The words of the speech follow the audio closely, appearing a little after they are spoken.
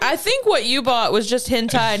I think what you bought was just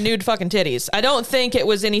hentai nude fucking titties. I don't think it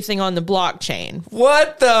was anything on the blockchain.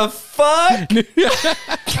 What the fuck?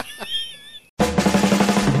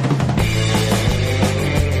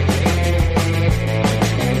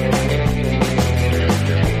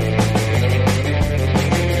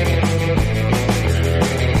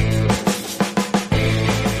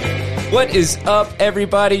 What is up,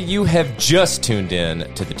 everybody? You have just tuned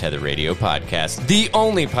in to the Tether Radio Podcast, the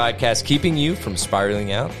only podcast keeping you from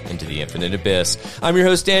spiraling out into the infinite abyss. I'm your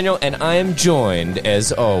host, Daniel, and I am joined,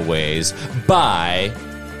 as always, by...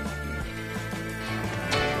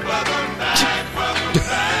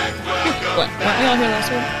 What? Weren't we all here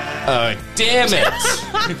last week? Oh, damn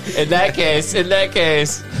it! In that case...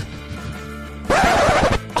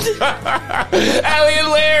 Allie and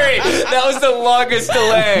Larry! That was the longest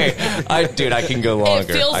delay. Dude, I can go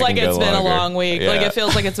longer. It feels like it's been a long week. Yeah. Like, it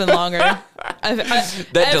feels like it's been longer.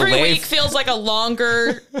 Every week feels like a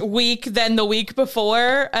longer week than the week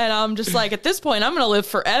before. And I'm just like, at this point, I'm going to live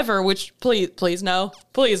forever, which, please no.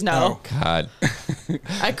 Please no. Oh, God.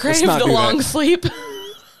 I crave the long sleep.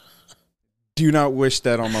 Do not wish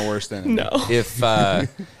that on my worst enemy. No. If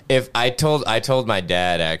I told my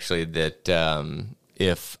dad, actually, that...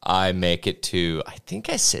 if I make it to, I think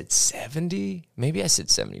I said 70, maybe I said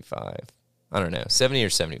 75. I don't know, 70 or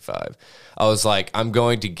 75. I was like, I'm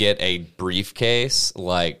going to get a briefcase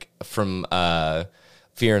like from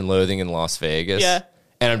Fear and Loathing in Las Vegas. Yeah.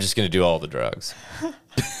 And I'm just going to do all the drugs.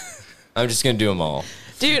 I'm just going to do them all.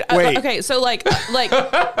 Dude, okay, so like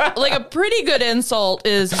a pretty good insult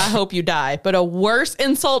is I hope you die, but a worse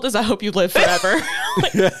insult is I hope you live forever.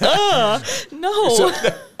 No. So,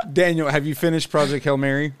 Daniel, have you finished Project Hail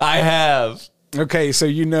Mary? I have. Okay, so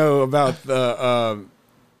you know about the...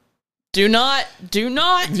 Do not. You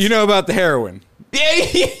know about the heroin. Yeah.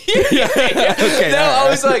 Okay, no, I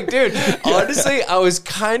was like, dude, honestly, I was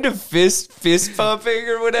kind of fist pumping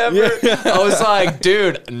or whatever. Yeah. I was like,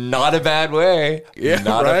 dude, not a bad way. Yeah,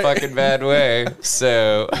 not a fucking bad way.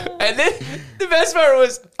 So, and then the best part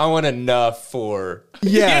was, I want enough for...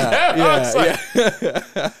 Yeah.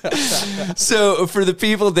 So, for the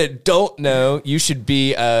people that don't know, you should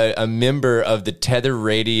be a member of the Tether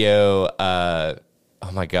Radio, oh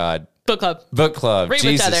my God. Book club. Read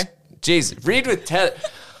with Tether. Jesus, read with Tether.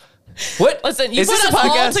 What? Listen, you put us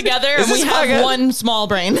all together and we have one small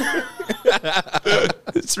brain.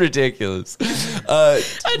 It's ridiculous. I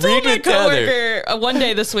told my coworker one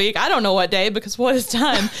day this week, I don't know what day because what is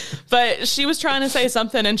time, but she was trying to say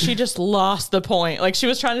something and she just lost the point. Like she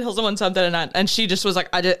was trying to tell someone something and she just was like,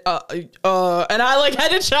 and I like had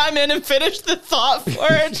to chime in and finish the thought for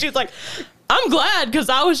her. And she's like, I'm glad because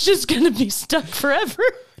I was just going to be stuck forever.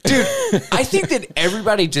 Dude, I think that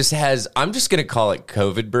everybody just has, I'm just going to call it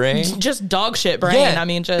COVID brain. Just dog shit brain. Yeah. I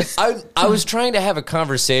mean, just. I was trying to have a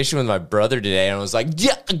conversation with my brother today and I was like,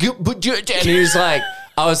 yeah, and he was like,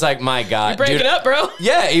 I was like, my God. You break it up, bro.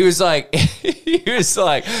 Yeah, he was like,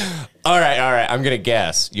 all right, I'm going to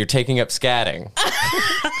guess. You're taking up scatting. And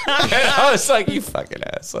I was like, you fucking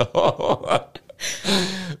asshole.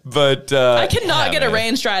 But I cannot get a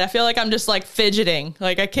range right. I feel like I'm just like fidgeting.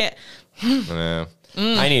 Like I can't. Yeah.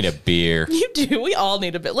 I need a beer. You do. We all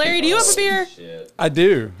need a bit. Larry, do you have a beer? Shit. I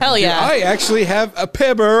do. Hell yeah. I actually have a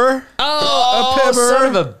Pebber. Oh, a Pebber.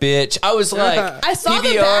 Son of a bitch. I was like, I saw PBR.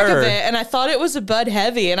 the back of it and I thought it was a Bud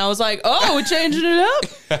Heavy and I was like, oh, we're changing it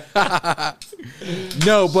up.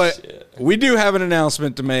 No, but we do have an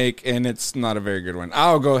announcement to make and it's not a very good one.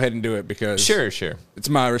 I'll go ahead and do it because Sure. it's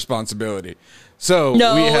my responsibility. So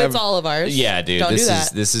no, we have, it's all of ours. Yeah, dude. Don't This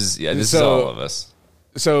do that. is all of us.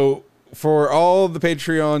 So for all the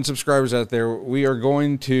Patreon subscribers out there, we are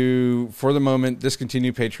going to, for the moment,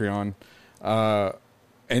 discontinue Patreon.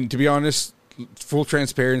 And to be honest, full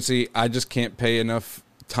transparency, I just can't pay enough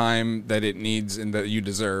time that it needs and that you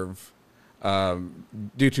deserve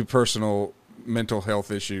due to personal mental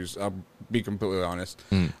health issues. I'll be completely honest.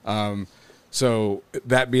 So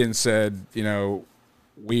that being said,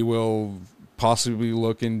 we will possibly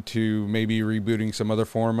look into maybe rebooting some other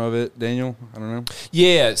form of it, Daniel? I don't know.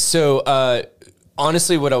 Yeah, so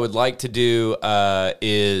honestly, what I would like to do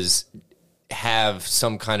is have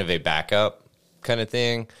some kind of a backup kind of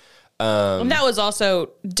thing. And that was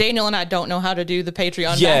also, Daniel and I don't know how to do the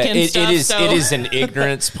Patreon Yeah, back-end stuff. it is an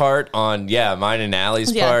ignorance part on, mine and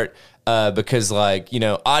Allie's part. Because,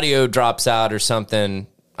 audio drops out or something.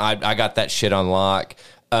 I got that shit on lock.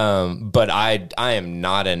 But I am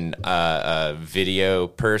not a video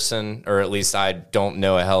person, or at least I don't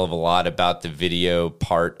know a hell of a lot about the video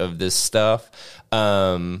part of this stuff.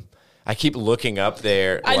 I keep looking up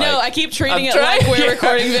there. I know. I keep treating it trying- like we're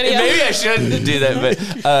recording video. Maybe I shouldn't do that,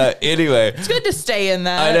 but anyway. It's good to stay in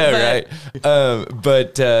that. I know, right?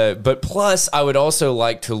 But plus, I would also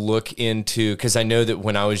like to look into, because I know that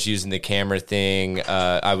when I was using the camera thing,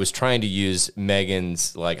 I was trying to use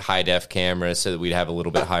Megan's like high def camera so that we'd have a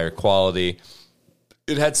little bit higher quality.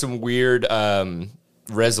 It had some weird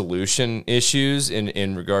resolution issues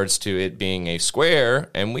in regards to it being a square,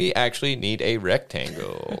 and we actually need a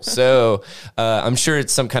rectangle. So I'm sure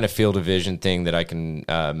it's some kind of field of vision thing that I can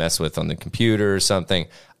mess with on the computer or something.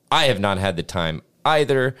 I have not had the time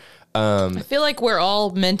either. I feel like we're all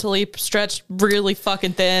mentally stretched really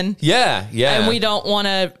fucking thin. Yeah. And we don't want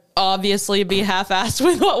to obviously be half-assed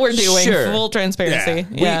with what we're doing. Sure. Full transparency.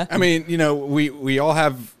 Yeah. I mean, we all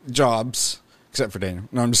have jobs. Except for Daniel.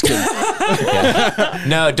 No, I'm just kidding.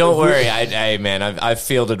 No, don't worry. I've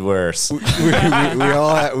fielded worse. we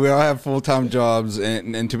all have full-time jobs,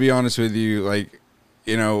 and to be honest with you, like,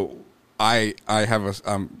 I have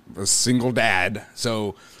I'm a single dad,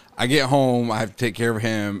 so I get home, I have to take care of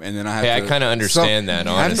him, and then I have to. I kind of understand that,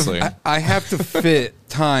 honestly. I have to fit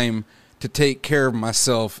time to take care of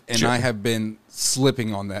myself, and I have been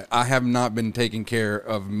slipping on that. I have not been taking care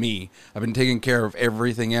of me. I've been taking care of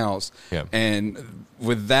everything else. Yeah. And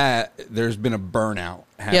with that, there's been a burnout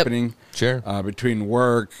happening. Sure. Between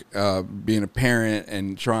work, being a parent,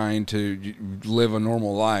 and trying to live a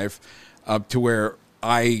normal life, up to where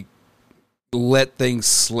I let things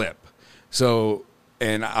slip. So,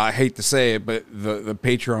 and I hate to say it, but the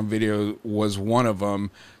Patreon video was one of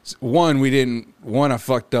them. I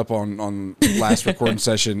fucked up on last recording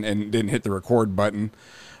session and didn't hit the record button.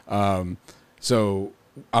 So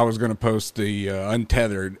I was going to post the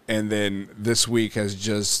Untethered, and then this week has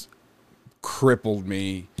just crippled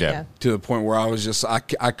me Yeah. to the point where I was just, I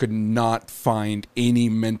could not find any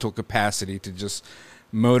mental capacity to just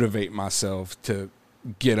motivate myself to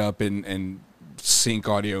get up and sync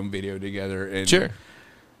audio and video together. And Sure.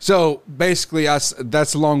 So basically,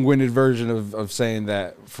 that's a long-winded version of saying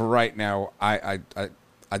that for right now, I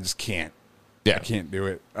just can't. Yeah. I can't do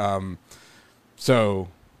it. So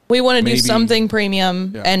We want to do maybe- something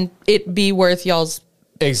premium and it be worth y'all's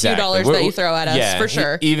Exactly. few dollars that you throw at us, for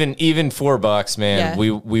sure. Even $4, man. Yeah.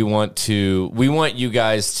 We want you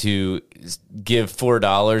guys to give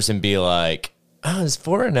 $4 and be like, oh, is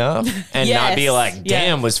 4 enough? And not be Yes. like,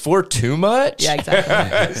 damn, Yes. was 4 too much? Yeah,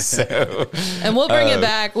 exactly. So And we'll bring it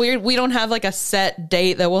back. We don't have like a set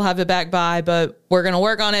date that we'll have it back by, but we're going to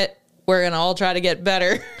work on it. We're going to all try to get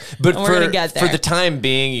better. But and we're going to get there. for the time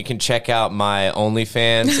being, you can check out my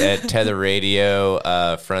OnlyFans at Tether Radio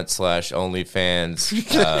 /OnlyFans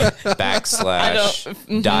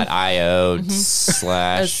 /.io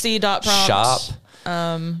C.prompt. shop.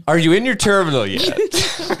 Are you in your terminal yet?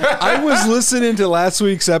 I was listening to last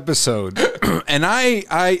week's episode, and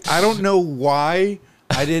I don't know why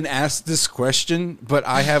I didn't ask this question, but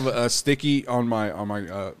I have a sticky on my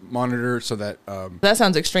monitor so that That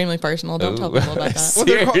sounds extremely personal. Don't tell people about that. well,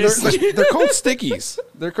 they're called stickies.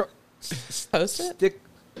 They're called Post it. stick.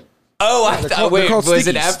 Oh, I they're thought. called Wait, was stickies.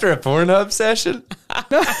 it after a Pornhub session?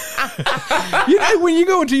 When you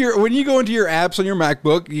go into your apps on your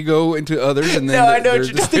MacBook, you go into others, and then No, I know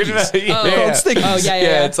there's what you're talking about. Yeah. They're called stickies. Oh,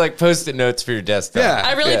 yeah. It's like Post-it notes for your desktop. Yeah.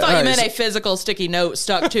 I really thought you Alright, meant so- a physical sticky note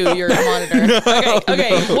stuck to your monitor.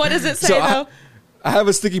 Okay. What does it say, So though? I have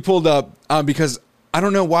a sticky pulled up because I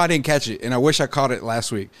don't know why I didn't catch it, and I wish I caught it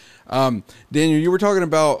last week. Daniel, you were talking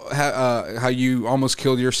about how you almost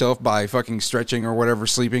killed yourself by fucking stretching or whatever,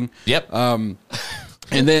 sleeping. Yep.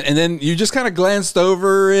 And then you just kind of glanced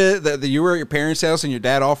over it that you were at your parents' house and your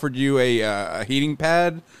dad offered you a heating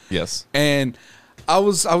pad. Yes. And I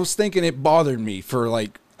was thinking it bothered me for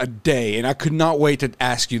like a day, and I could not wait to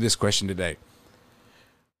ask you this question today.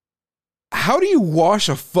 How do you wash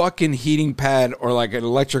a fucking heating pad or like an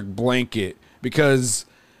electric blanket? Because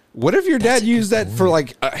what if your dad used that for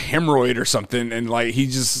like a hemorrhoid or something, and like he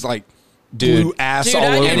just like blew ass Dude, all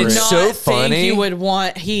I over did it? it's not so think funny. you would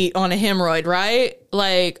want heat on a hemorrhoid, right?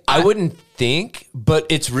 Like, I wouldn't think, but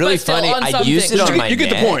it's really But still funny. on I something. use it on my You get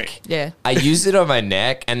the neck. point. Yeah. I used it on my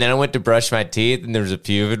neck, and then I went to brush my teeth, and there was a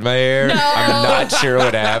pube in my hair. No. I'm not sure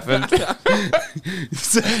what happened.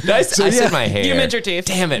 I said my hair. You meant your teeth.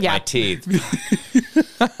 Damn it, Yeah. my teeth.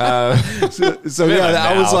 So yeah,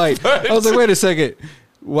 I was like, wait a second.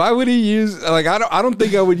 Why would he use like I don't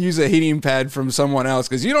think I would use a heating pad from someone else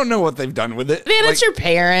because you don't know what they've done with it. Man, Like, it's your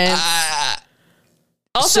parents.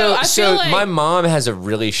 Also, I feel like my mom has a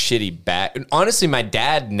really shitty back. Honestly, my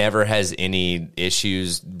dad never has any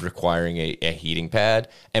issues requiring a heating pad,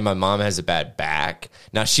 and my mom has a bad back.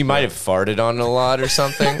 Now, she might have farted on it a lot or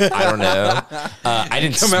something. I don't know. I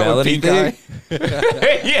didn't smell anything.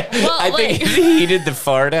 Yeah, well, I think he heated the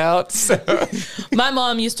fart out. So. My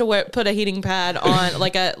mom used to put a heating pad on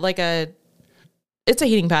like a. It's a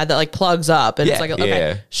heating pad that like plugs up, and it's like okay.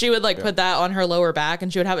 Yeah. She would like put that on her lower back,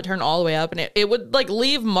 and she would have it turned all the way up, and it would like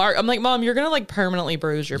leave mark. I'm like, Mom, you're gonna like permanently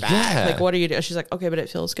bruise your back. Yeah. Like, what are you doing? She's like, okay, but it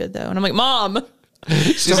feels good though, and I'm like, Mom.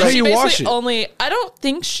 So how do you wash it? I don't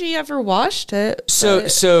think she ever washed it. So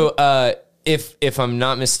if I'm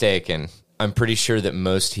not mistaken, I'm pretty sure that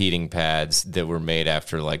most heating pads that were made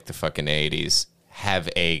after like the fucking 80s have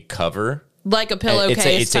a cover. Like a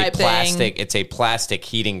pillowcase type plastic, thing. It's a plastic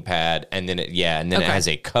heating pad, and then it has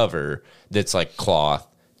a cover that's like cloth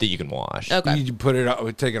that you can wash. Okay. You put it up,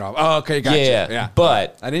 take it off. Oh, okay, gotcha. Yeah.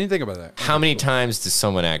 But I didn't think about that. How many times does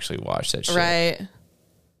someone actually wash that shit? Right.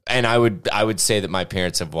 And I would say that my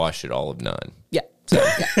parents have washed it all of none. Yeah. So,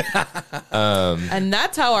 and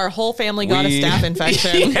that's how our whole family got a staph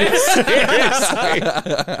infection.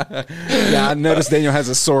 Yeah, I noticed Daniel has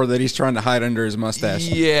a sore that he's trying to hide under his mustache.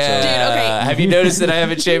 Yeah. So. Dude, okay. Have you noticed that I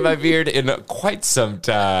haven't shaved my beard in quite some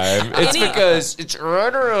time? It's because it's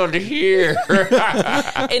right around here.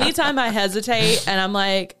 Anytime I hesitate and I'm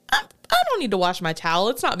like, I don't need to wash my towel.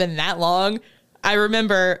 It's not been that long. I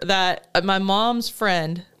remember that my mom's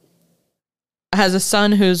friend has a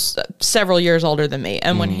son who's several years older than me.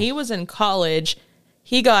 And when he was in college,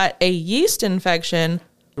 he got a yeast infection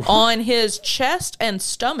on his chest and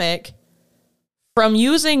stomach from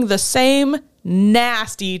using the same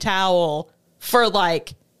nasty towel for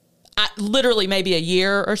like literally maybe a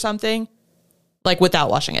year or something, like without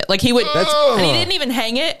washing it. Like he would, and he didn't even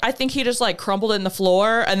hang it. I think he just like crumpled it in the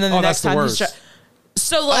floor. And then the next time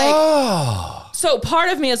so part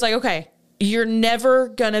of me is like, okay, you're never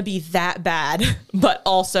going to be that bad. But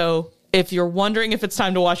also, if you're wondering if it's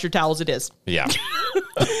time to wash your towels, it is. Yeah.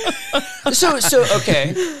 So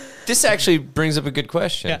okay. This actually brings up a good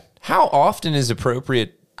question. Yeah. How often is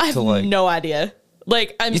appropriate I have no idea.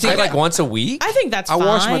 Like, you think like once a week? I think that's fine. I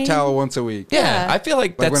wash my towel once a week. Yeah. I feel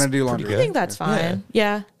like that's when I do laundry. I think that's fine.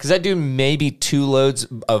 Yeah. Because I do maybe 2 loads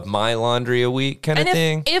of my laundry a week kind of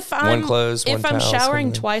thing. If one clothes, one towel. If I'm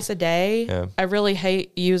showering twice a day, I really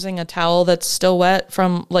hate using a towel that's still wet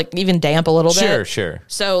from like even damp a little bit. Sure.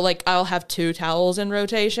 So like I'll have 2 towels in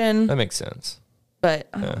rotation. That makes sense. But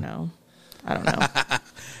I don't know.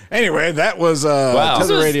 Anyway, that was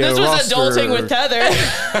Tether Radio. This was adulting with Tether.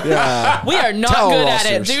 Yeah. We are not good at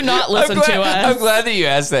it. Do not listen to us. I'm glad that you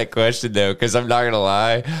asked that question, though, because I'm not going to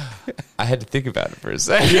lie. I had to think about it for a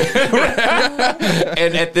second.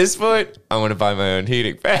 And at this point, I want to buy my own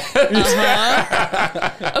heating pad.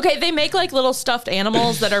 Okay, they make like little stuffed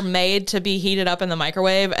animals that are made to be heated up in the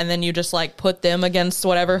microwave, and then you just like put them against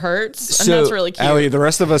whatever hurts. And that's really cute. Allie, the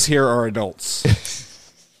rest of us here are adults.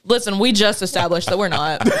 Listen, we just established that we're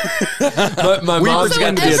not. But my mom's also,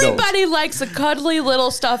 everybody likes a cuddly little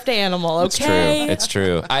stuffed animal, okay? It's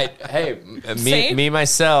true. Me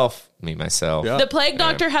myself. Yeah. The plague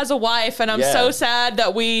doctor has a wife, and I'm so sad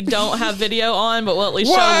that we don't have video on, but we'll at least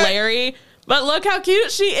show Larry. But look how cute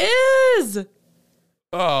she is.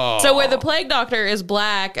 Oh. So where the plague doctor is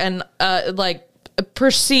black and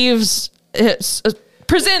presents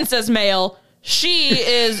as male, she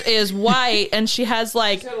is white, and she has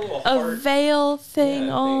like a veil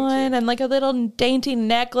thing on and like a little dainty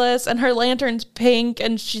necklace, and her lantern's pink,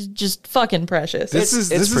 and she's just fucking precious. This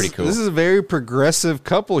is pretty cool. This is a very progressive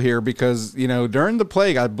couple here because, during the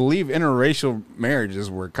plague, I believe interracial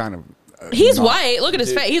marriages were kind of He's white. Look at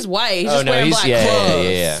his face. He's white. He's just wearing black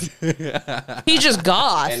clothes. Yeah. He's just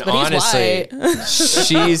goth, and but honestly,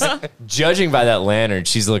 he's white. She's judging by that lantern.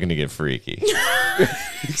 She's looking to get freaky.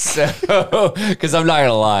 So, because I'm not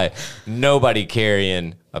gonna lie, nobody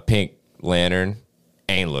carrying a pink lantern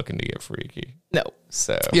ain't looking to get freaky. No.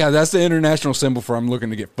 So yeah, that's the international symbol for I'm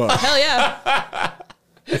looking to get fucked. Hell yeah.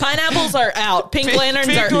 Pineapples are out. Pink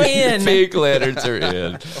lanterns are in. Pink lanterns are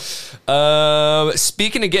in.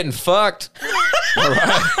 Speaking of getting fucked, all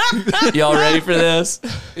right. Y'all ready for this?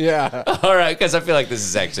 Yeah. All right, because I feel like this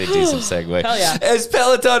is actually a decent segue. Hell yeah. As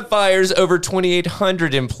Peloton fires over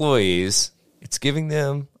 2,800 employees, it's giving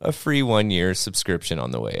them a free 1-year subscription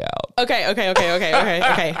on the way out. Okay.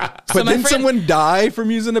 But didn't someone die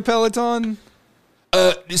from using a Peloton?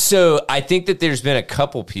 So I think that there's been a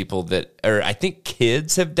couple people I think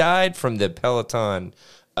kids have died from the Peloton,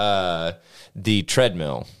 the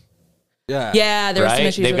treadmill. Yeah, there was some right?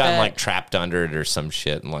 issues They've with gotten that. like trapped under it or some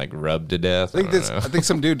shit and like rubbed to death. I think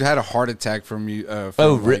some dude had a heart attack from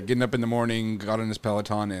getting up in the morning, got on his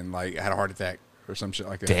Peloton, and like had a heart attack or some shit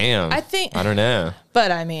like that. Damn. I don't know.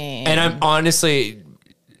 But I mean, And I'm honestly,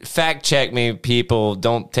 fact check me, people.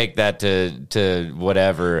 Don't take that to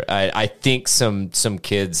whatever. I think some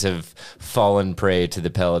kids have fallen prey to the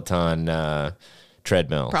Peloton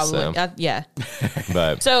treadmill. probably, So, yeah.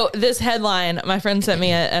 but So this headline, my friend sent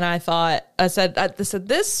me it, and I said,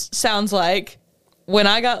 this sounds like when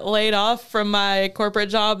I got laid off from my corporate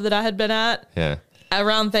job that I had been at yeah.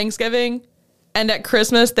 around Thanksgiving, and at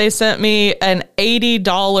Christmas they sent me an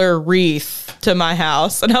 $80 wreath to my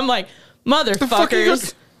house, and I'm like,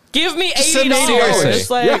 motherfuckers, give me $80.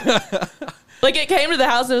 Like. Like, it came to the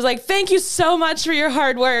house and it was like, thank you so much for your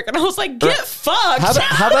hard work. And I was like, get fucked.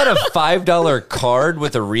 How about a $5 card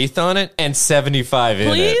with a wreath on it and 75 in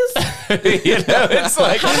Please? it? You know, it's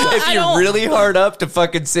like, if you're really hard up to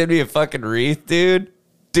fucking send me a fucking wreath, dude,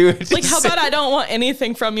 do it. Like, how about I don't want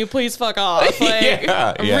anything from you? Please fuck off. Like,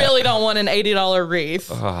 I really don't want an $80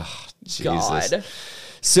 wreath. Oh, Jesus. God.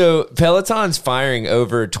 So Peloton's firing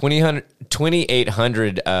over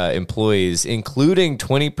 2,800 employees, including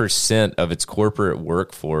 20% of its corporate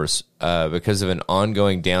workforce because of an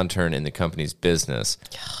ongoing downturn in the company's business.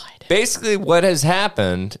 God. Basically, what has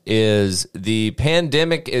happened is the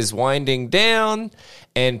pandemic is winding down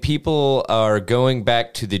and people are going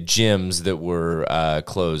back to the gyms that were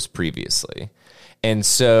closed previously. And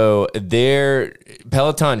so their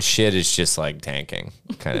Peloton shit is just like tanking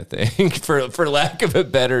kind of thing, for lack of a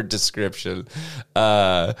better description.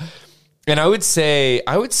 And I would say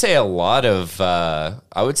a lot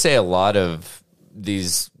of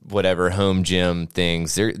these whatever home gym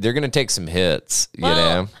things, they're going to take some hits, you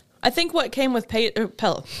know. I think what came with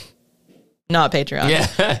not Patreon. Yeah.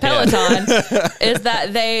 Peloton is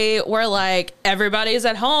that they were like, everybody's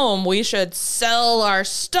at home. We should sell our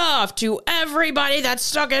stuff to everybody that's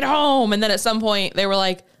stuck at home. And then at some point they were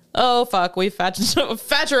like, oh, fuck, we've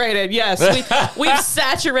saturated. Yes, we've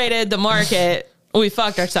saturated the market. We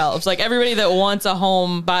fucked ourselves. Like, everybody that wants a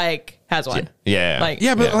home bike has one. Yeah. Like,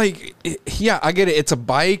 Yeah, but like, I get it. It's a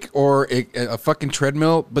bike or a fucking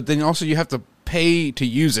treadmill, but then also you have to pay to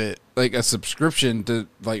use it, like a subscription to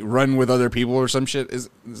like run with other people or some shit. Is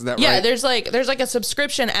that right? Yeah, there's like a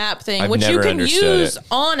subscription app thing I've which you never can understood use it.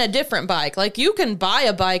 on a different bike. Like, you can buy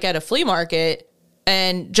a bike at a flea market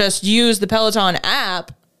and just use the Peloton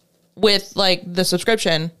app with like the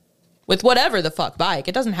subscription with whatever the fuck bike.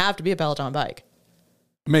 It doesn't have to be a Peloton bike.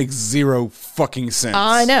 Makes zero fucking sense.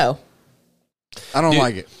 I know. I don't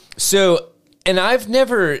like it. So, and I've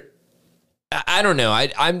never, I don't know.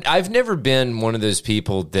 I've never been one of those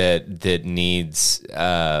people that needs,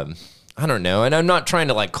 I don't know. And I'm not trying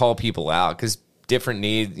to like call people out because different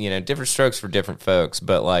needs, different strokes for different folks.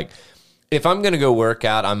 But like, if I'm going to go work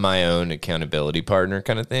out, I'm my own accountability partner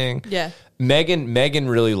kind of thing. Yeah. Megan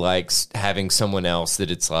really likes having someone else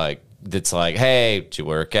that's like, hey, did you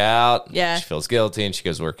work out? Yeah. She feels guilty and she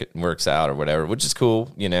goes works out or whatever, which is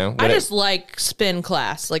cool, I just like spin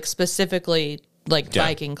class, like specifically like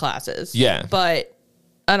biking classes. Yeah. But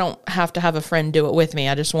I don't have to have a friend do it with me.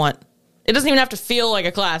 I just want, it doesn't even have to feel like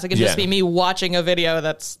a class. It can just be me watching a video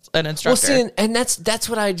that's an instructor. Well, see, and that's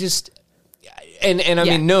what I just... And I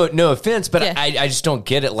mean, no offense, but I just don't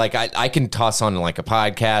get it. Like, I can toss on like a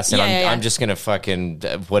podcast and I'm just going to fucking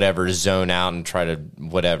whatever, zone out and try to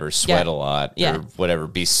whatever, sweat a lot or whatever,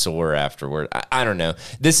 be sore afterward. I don't know.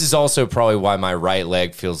 This is also probably why my right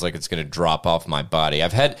leg feels like it's going to drop off my body.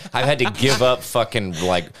 I've had to give up fucking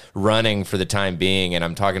like running for the time being. And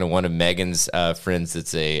I'm talking to one of Megan's friends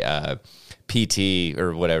that's a PT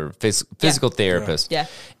or whatever, physical therapist. Yeah.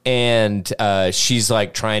 And she's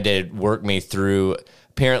like trying to work me through.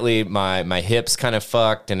 Apparently my hips kind of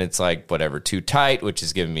fucked and it's like whatever, too tight, which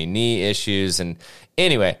is giving me knee issues. And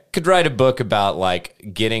anyway, could write a book about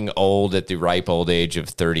like getting old at the ripe old age of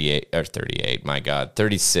 38, my God,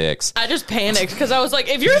 36. I just panicked because I was like,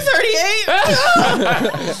 if you're 38.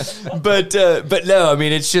 But no, I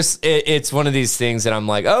mean, it's just, it's one of these things that I'm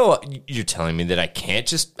like, oh, you're telling me that I can't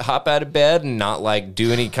just hop out of bed and not like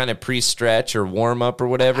do any kind of pre-stretch or warm up or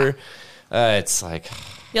whatever. It's like...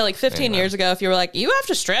 Yeah, like 15 years ago, if you were like, you have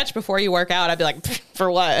to stretch before you work out, I'd be like, for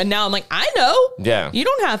what? And now I'm like, I know. Yeah. You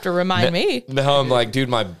don't have to remind me. No, I'm like, dude,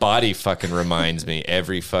 my body fucking reminds me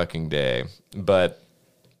every fucking day. But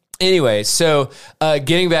anyway, so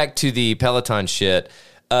getting back to the Peloton shit,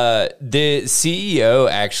 the CEO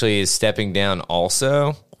actually is stepping down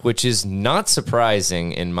also, which is not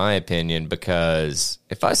surprising in my opinion, because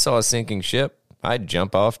if I saw a sinking ship, I'd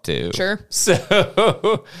jump off too. Sure.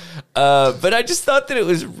 So, but I just thought that it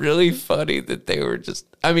was really funny that they were just,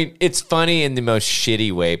 I mean, it's funny in the most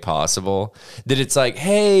shitty way possible that it's like,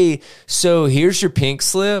 hey, so here's your pink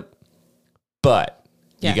slip, but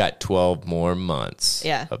you got 12 more months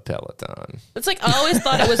of Peloton. It's like, I always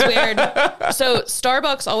thought it was weird. So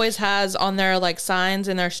Starbucks always has on their like signs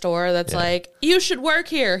in their store that's like, you should work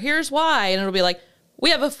here. Here's why. And it'll be like,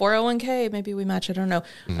 we have a 401k. Maybe we match it. I don't know.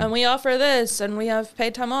 And we offer this and we have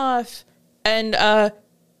paid time off. And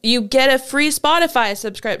you get a free Spotify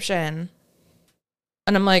subscription.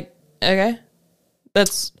 And I'm like, okay.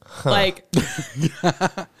 That's like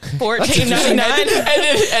 $14.99.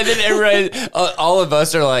 and then everybody, all of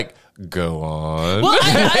us are like, go on. Well,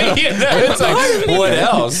 it's like, what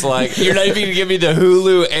else? Like, you're not even gonna give me the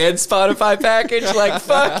Hulu and Spotify package? Like,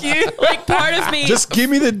 fuck you. Like, part of me, just give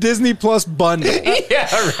me the Disney Plus bundle.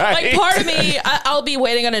 Yeah, right. Like, part of me, I'll be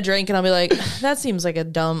waiting on a drink and I'll be like, that seems like a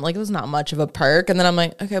dumb, like, there's not much of a perk. And then I'm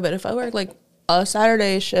like, okay, but if I work like a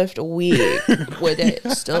Saturday shift a week, would it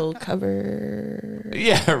still cover?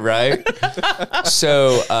 Yeah, right.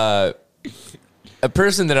 So, a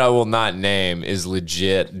person that I will not name is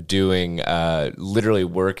legit doing, literally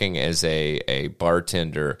working as a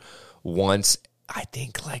bartender once, I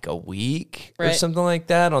think like a week or something like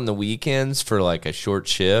that on the weekends for like a short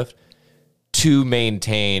shift to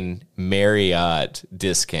maintain Marriott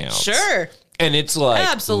discounts. Sure. And it's like,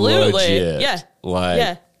 absolutely. Legit. Yeah.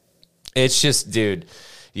 Like, it's just, dude.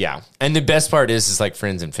 Yeah. And the best part is like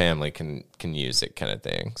friends and family can use it kind of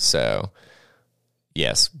thing. So,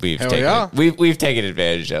 yes, we've taken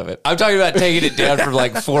advantage of it. I'm talking about taking it down from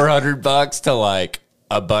like $400 to like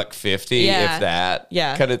 $150, if that,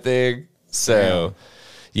 kind of thing. So,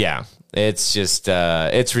 yeah, it's just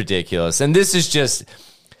it's ridiculous. And this is just,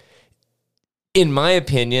 in my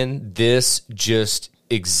opinion, this just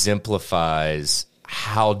exemplifies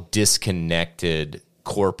how disconnected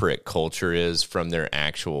corporate culture is from their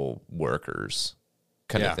actual workers,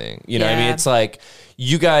 kind of thing. You know what I mean? It's like,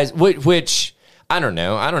 you guys, which I don't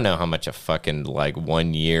know how much a fucking like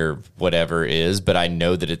 1 year whatever is, but I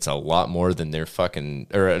know that it's a lot more than their fucking,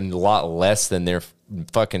 or a lot less than their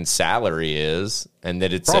fucking salary is, and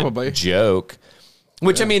that it's probably a joke.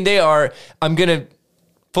 Which I mean, they are. I'm gonna,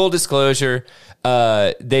 full disclosure.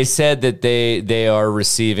 They said that they are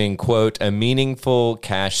receiving, quote, a meaningful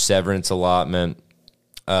cash severance allotment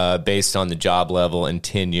based on the job level and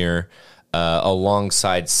tenure,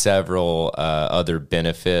 alongside several other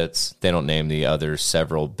benefits. They don't name the other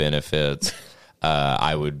several benefits.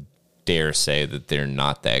 I would dare say that they're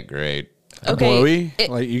not that great. Okay, Blowy?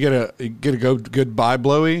 Like you get a goodbye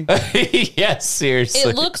Blowy? Yes, seriously.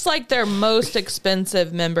 It looks like their most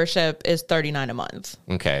expensive membership is $39 a month.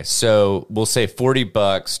 Okay, so we'll say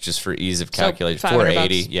 $40 just for ease of calculation. So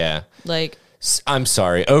 $480, yeah. Like, I'm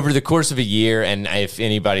sorry. Over the course of a year, and if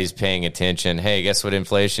anybody's paying attention, hey, guess what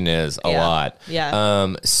inflation is? A lot.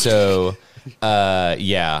 Yeah. So,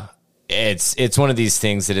 yeah, it's one of these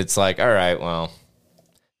things that it's like, all right, well,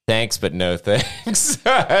 thanks, but no thanks.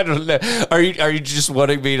 I don't know. Are you just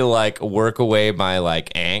wanting me to like work away my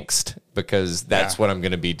like angst? Because that's what I'm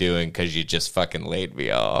going to be doing because you just fucking laid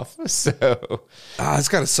me off. So it's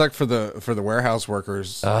got to suck for the warehouse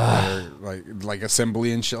workers, that are like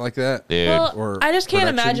assembly and shit like that. Dude. Well, or I just can't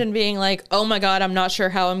imagine being like, oh my God, I'm not sure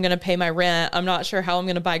how I'm going to pay my rent. I'm not sure how I'm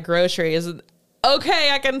going to buy groceries. Okay,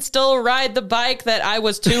 I can still ride the bike that I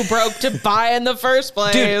was too broke to buy in the first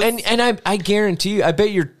place. Dude, and I guarantee you, I bet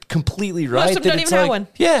you're completely right. Most of them don't even have one.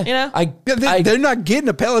 Yeah. You know? They're not getting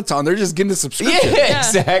a Peloton. They're just getting a subscription. Yeah,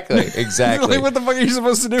 exactly. Like, what the fuck are you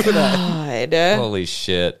supposed to do with that? God. Holy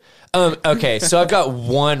shit. Okay, so I've got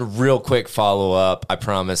one real quick follow-up. I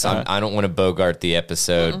promise. I don't want to bogart the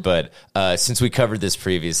episode, but since we covered this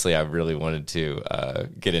previously, I really wanted to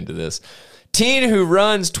get into this. Teen who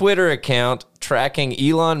runs Twitter account tracking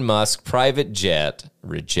Elon Musk private jet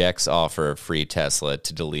rejects offer of free Tesla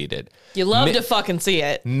to delete it. You love to fucking see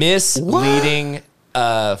it. Misleading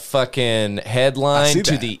fucking headline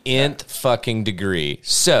to the nth fucking degree.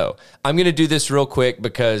 So I'm going to do this real quick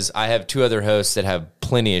because I have two other hosts that have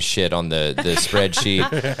plenty of shit on the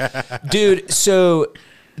spreadsheet. Dude, so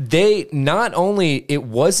they not only, it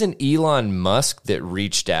wasn't Elon Musk that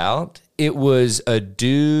reached out. It was a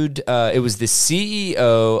dude, it was the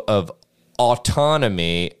CEO of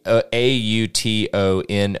Autonomy, Autonomy.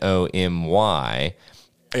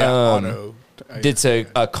 It's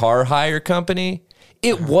a car hire company.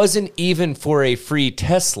 It wasn't even for a free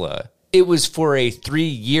Tesla. It was for a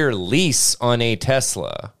 3-year lease on a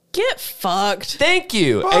Tesla. Get fucked. Thank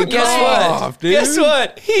you. Fuck and guess off, what? Dude. Guess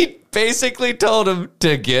what? He basically told him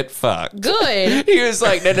to get fucked. Good. He was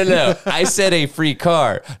like, no. I said a free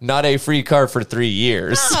car, not a free car for 3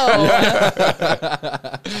 years.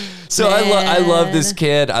 Oh. So I love this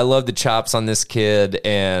kid. I love the chops on this kid,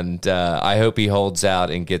 and I hope he holds out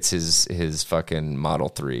and gets his fucking Model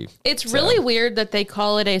 3. It's really weird that they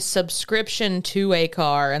call it a subscription to a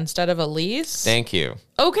car instead of a lease. Thank you.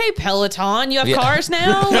 Okay, Peloton, you have cars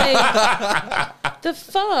now? Like, the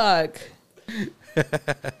fuck?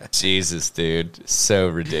 Jesus, dude, so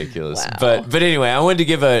ridiculous. Wow. But anyway, I wanted to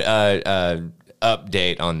give a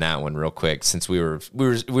update on that one real quick since we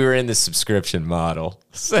were in the subscription model.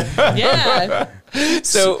 So, Yeah.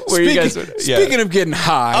 so where you guys? Speaking of getting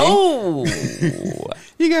high, Oh,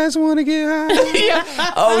 you guys want to get high?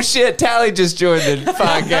 yeah. Oh shit! Tally just joined the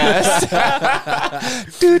podcast.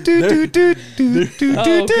 Oh,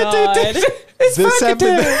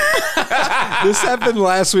 God. This happened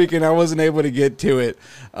last week, and I wasn't able to get to it.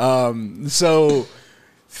 So,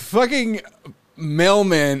 fucking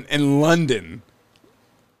mailmen in London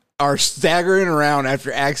are staggering around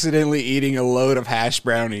after accidentally eating a load of hash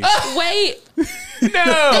brownies. Wait, No,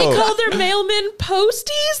 they call their mailmen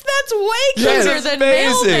posties? That's way cuter than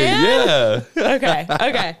mailman. Yeah.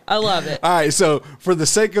 Okay. I love it. All right, so for the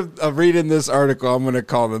sake of reading this article, I'm going to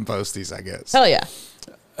call them posties, I guess. Hell yeah.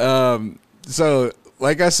 So,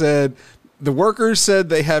 like I said, the workers said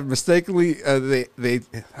they have mistakenly the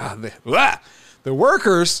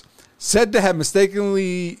workers said to have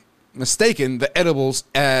mistaken the edibles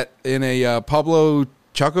in a Pablo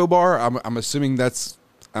Choco bar. I'm assuming that's,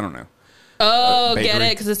 I don't know. Oh, bakery. get it?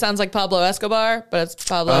 Because it sounds like Pablo Escobar, but it's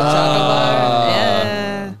Pablo Chocobar.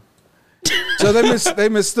 Yeah. So they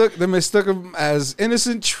mistook them as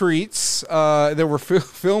innocent treats. They were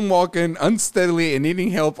film walking unsteadily and needing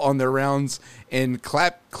help on their rounds in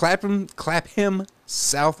Clapham,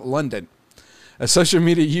 South London. A social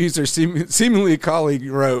media user, seemingly a colleague,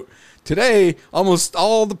 wrote, "Today, almost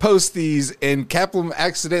all the posties in Clapham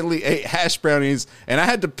accidentally ate hash brownies, and I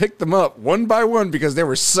had to pick them up one by one because they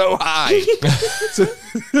were so high."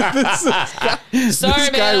 Sorry,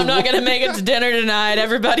 man, I'm not going to make it to dinner tonight.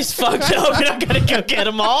 Everybody's fucked up, and I got to go get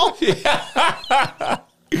them all.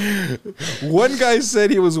 One guy said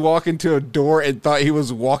he was walking to a door and thought he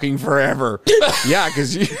was walking forever. Yeah,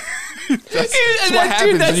 because that's what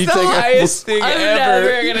happens when you the take highest thing I'm ever.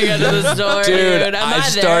 never going to get to the store, Dude, dude.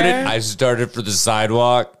 I started for the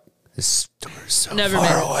sidewalk. This store is so Never far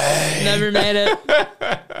made it. away. Never made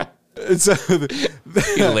it. So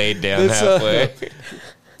He laid down halfway.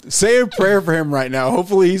 say a prayer for him right now.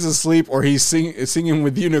 Hopefully he's asleep or he's singing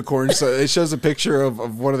with unicorns. So it shows a picture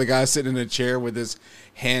of one of the guys sitting in a chair with his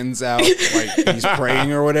hands out like he's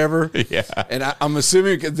praying or whatever. Yeah. And I'm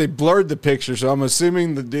assuming, because they blurred the picture, so I'm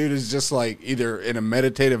assuming the dude is just like either in a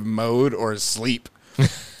meditative mode or asleep.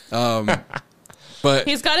 But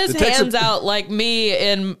He's got his the text hands out like me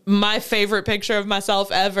in my favorite picture of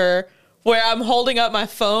myself ever, where I'm holding up my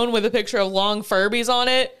phone with a picture of long Furbies on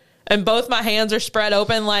it, and both my hands are spread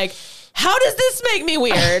open like, how does this make me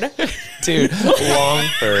weird? Dude, long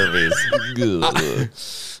Furbies. Dude,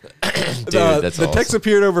 that's the awesome. text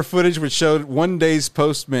appeared over footage which showed one day's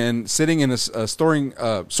postman sitting in a sorting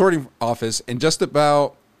office and just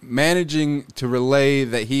about managing to relay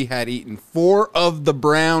that he had eaten 4 of the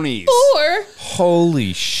brownies. Or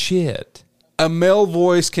Holy shit. A male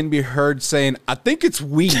voice can be heard saying, "I think it's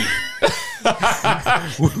weed." is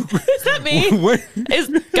that me?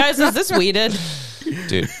 Guys, is this weeded?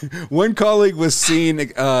 Dude. One colleague was seen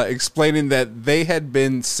explaining that they had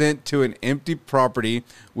been sent to an empty property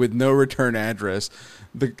with no return address.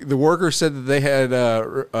 The worker said that they had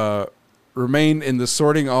remained in the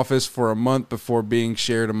sorting office for a month before being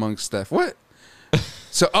shared amongst staff. What?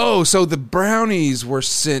 So the brownies were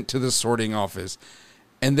sent to the sorting office,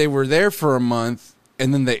 and they were there for a month,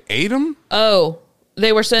 and then they ate them? Oh,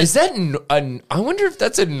 they were sent. Is that I wonder if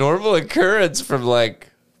that's a normal occurrence from like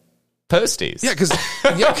posties. Yeah,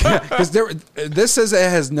 because this says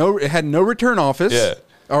it had no return office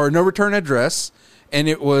or no return address, and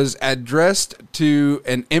it was addressed to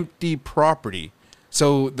an empty property.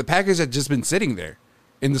 So the package had just been sitting there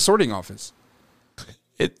in the sorting office.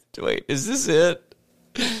 Wait, is this it?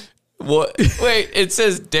 What? Wait, it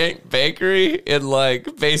says Dank Bakery in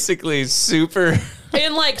like basically super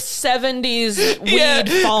in like 70s weed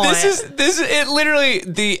font. This is it. Literally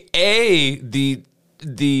the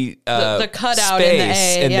cutout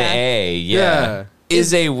space in the A, yeah,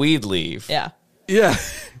 is a weed leaf. Yeah.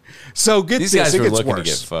 So get These this, guys it were gets looking worse. to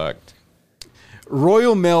get fucked.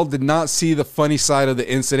 Royal Mail did not see the funny side of the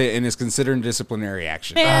incident and is considering disciplinary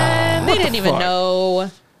action. Man, they didn't even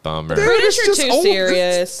know. Bummer. Dude, British it's are just too old-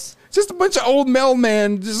 serious. just a bunch of old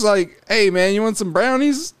mailmen, just like, hey man, you want some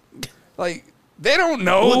brownies? Like, they don't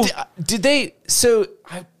know. Well, did they?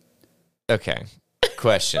 Okay.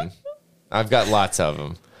 Question. I've got lots of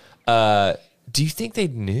them. Do you think they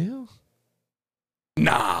knew?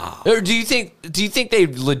 Nah. Or do you think they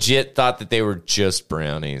legit thought that they were just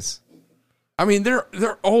brownies? I mean,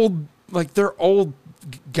 they're old, like they're old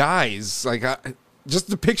guys. Like, just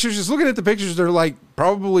the pictures. Just looking at the pictures, they're like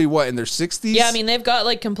probably what, in their 60s. Yeah, I mean they've got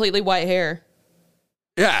like completely white hair.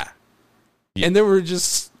 Yeah. And they were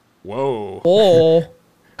just whoa. Oh,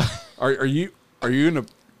 Are you in a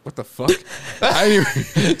what the fuck?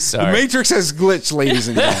 The Sorry. Matrix has glitched, ladies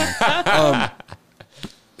and gentlemen.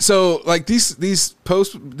 So like these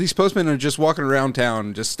postmen are just walking around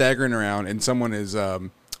town, just staggering around, and someone is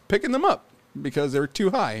picking them up because they're too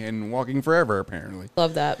high and walking forever, apparently.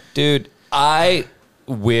 love that. Dude, I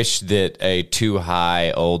wish that a too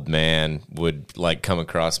high old man would like come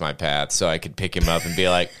across my path so I could pick him up and be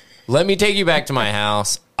like, let me take you back to my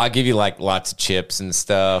house. I'll give you like lots of chips and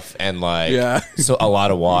stuff and like so a lot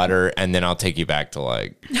of water, and then I'll take you back to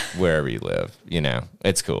like wherever you live. You know,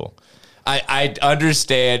 it's cool. I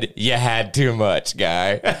understand you had too much,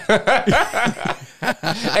 guy.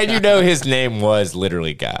 And you know his name was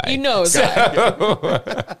literally Guy. You know,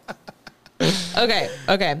 Guy. Okay.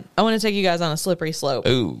 I want to take you guys on a slippery slope.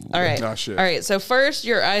 Ooh. All right. Oh, shit. All right. So first,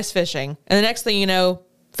 you're ice fishing, and the next thing you know,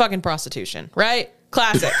 fucking prostitution, right?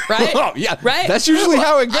 Classic, right? Oh yeah, right. That's usually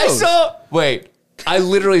how it goes. I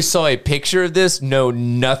literally saw a picture of this, know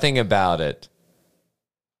nothing about it.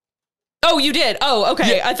 Oh, you did? Oh,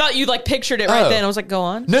 okay. Yeah. I thought you like pictured it right Oh. then. I was like, go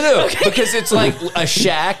on. No, because it's like a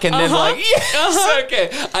shack and then like, yes,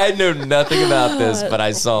 okay. I know nothing about this, but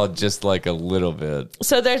I saw just like a little bit.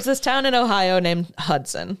 So there's this town in Ohio named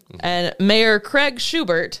Hudson, and Mayor Craig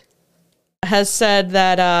Schubert has said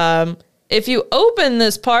that if you open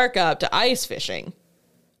this park up to ice fishing,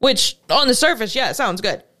 which on the surface, yeah, it sounds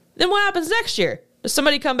good, then what happens next year? Does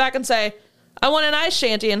somebody come back and say, I want an ice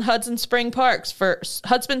shanty in Hudson Springs Park for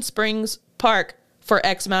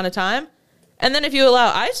X amount of time? And then if you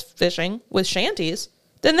allow ice fishing with shanties,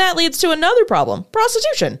 then that leads to another problem,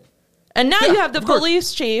 prostitution. And now you have the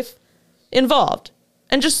police chief involved,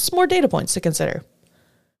 and just some more data points to consider.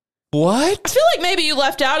 What? I feel like maybe you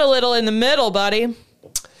left out a little in the middle, buddy.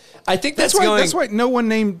 I think That's why no one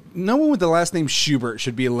with the last name Schubert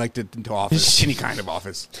should be elected into office, any kind of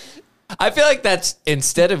office. I feel like that's,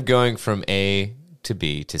 instead of going from A to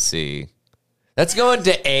B to C, that's going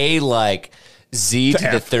to A like Z to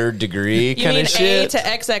the third degree kind of shit. A to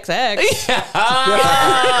XXX.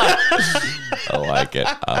 I like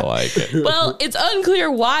it. Well, it's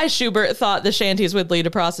unclear why Schubert thought the shanties would lead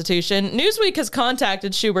to prostitution. Newsweek has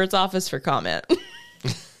contacted Schubert's office for comment.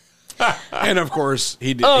 And of course,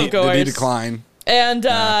 he Of did course. he decline. And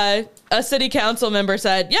a city council member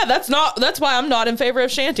said, yeah, that's why I'm not in favor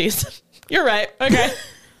of shanties. You're right. Okay.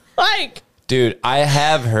 Like, Dude, I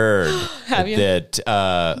have heard Have you? that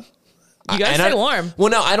you gotta stay warm. Well,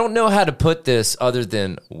 no, I don't know how to put this other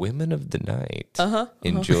than women of the night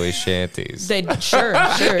enjoy shanties. They sure.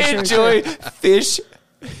 Enjoy fish,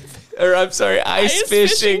 or I'm sorry, ice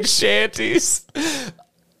fishing shanties.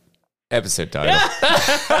 Episode title.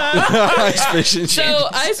 Ice fishing. So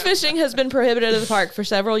ice fishing has been prohibited at the park for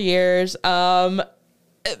several years.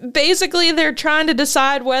 Basically, they're trying to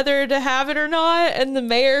decide whether to have it or not, and the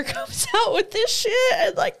mayor comes out with this shit,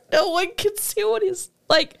 and like no one can see what he's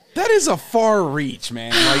like. That is a far reach,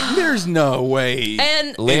 man. Like, there's no way.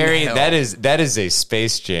 And Larry, that is a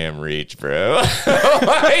Space Jam reach, bro. Oh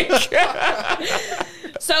my God.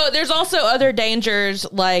 so there's also other dangers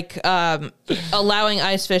like allowing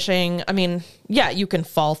ice fishing. I mean, yeah, you can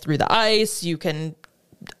fall through the ice. You can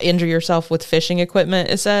injure yourself with fishing equipment,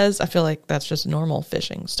 it says. I feel like that's just normal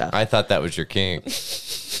fishing stuff. I thought that was your kink.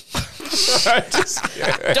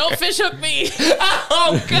 Don't fish hook me.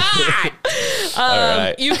 Oh, God. All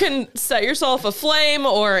right. You can set yourself aflame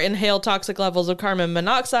or inhale toxic levels of carbon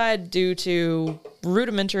monoxide due to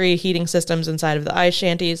rudimentary heating systems inside of the ice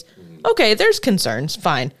shanties. Okay, there's concerns.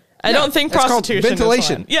 Fine. I don't think That's called prostitution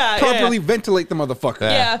ventilation. is fine. Yeah, properly ventilate the motherfucker.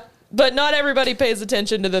 Yeah, but not everybody pays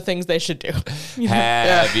attention to the things they should do.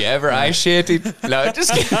 Have you ever ice shantied? No,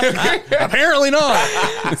 just kidding. Apparently not.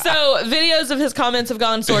 So videos of his comments have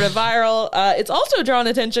gone sort of viral. It's also drawn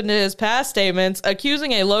attention to his past statements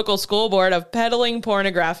accusing a local school board of peddling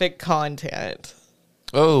pornographic content.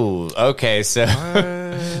 Oh, okay. So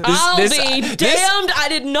I'll be damned. I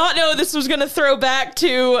did not know this was going to throw back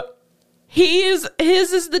to his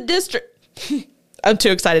is the district. I'm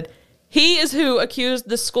too excited. He is who accused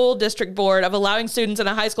the school district board of allowing students in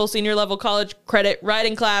a high school senior level college credit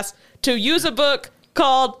writing class to use a book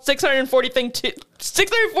called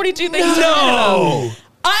 642 Things. No!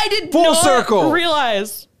 I did Full not circle.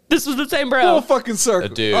 realize this was the same bro. Full fucking circle.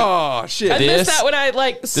 Dude. Oh, shit. I missed that when I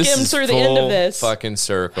skimmed through the end of this. Fucking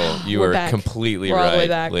circle. You We're are back. completely We're all the way right,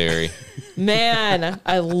 back. Larry. Man,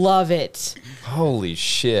 I love it. Holy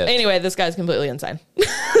shit. Anyway, this guy's completely insane.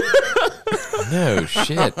 No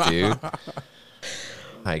shit, dude.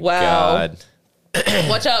 My Wow. God.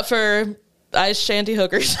 Watch out for Ice Shanty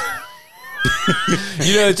Hookers.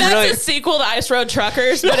 You know, it's That's really a sequel to Ice Road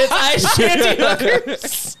Truckers, but it's Ice Shanty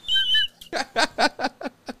Hookers.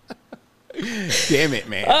 Damn it,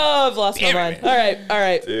 man. Oh, I've lost my mind. All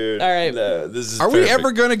right. Dude, All right. no, this is Are we perfect.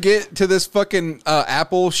 ever going to get to this fucking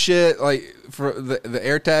Apple shit, like, for the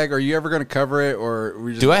AirTag? Are you ever going to cover it, or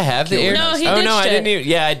we just... Do I have the air? No, he oh, no, I ditched didn't it. even...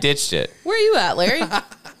 Yeah, I ditched it. Where are you at, Larry?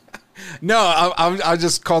 No, I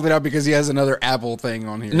just called it out because he has another Apple thing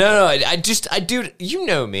on here. No, dude, you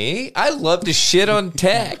know me. I love to shit on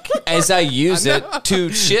tech as I use it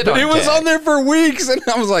to shit on It was tech. on there for weeks, and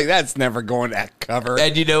I was like, that's never going to cover.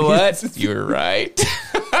 And you know what? You're right.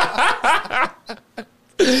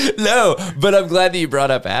 No, but I'm glad that you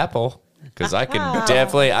brought up Apple, because I can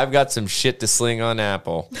definitely... I've got some shit to sling on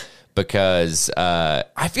Apple, because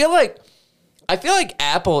I feel like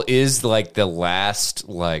Apple is like the last,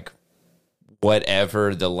 like,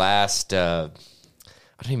 whatever, the last... I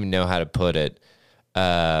don't even know how to put it.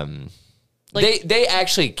 They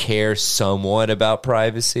actually care somewhat about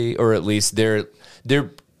privacy, or at least they're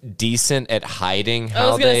decent at hiding how I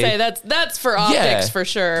was going they... to say that's for optics for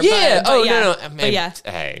sure. Yeah. But yeah. No. But yeah.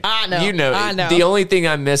 Hey, I know. You know. I know. The only thing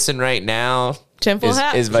I'm missing right now Tinfoil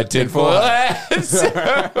hat? is my tinfoil hat.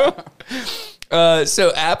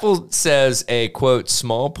 So Apple says a quote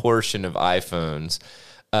small portion of iPhones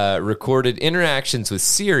recorded interactions with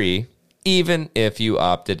Siri, even if you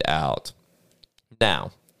opted out. Now,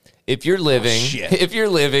 if you're living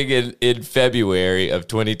in February of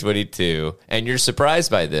 2022 and you're surprised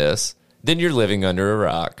by this, then you're living under a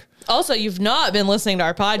rock. Also, you've not been listening to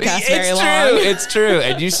our podcast very long. It's true.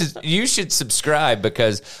 And you should subscribe,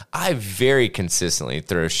 because I very consistently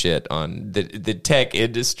throw shit on the tech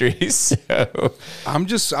industry. So I'm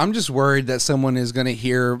just worried that someone is going to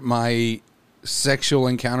hear my sexual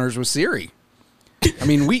encounters with Siri. I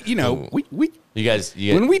mean, we you guys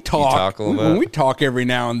when we talk a little when bit? we talk every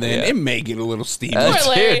now and then, Yeah. it may get a little steamy. Poor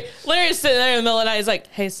Larry. Dude. Larry's sitting there in the middle of the night. He's like,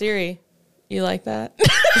 "Hey Siri, you like that?"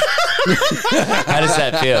 How does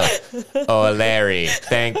that feel? Oh, Larry,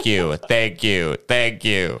 thank you. It's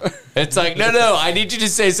like, no, I need you to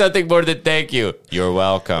say something more than thank you. You're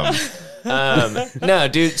welcome. No,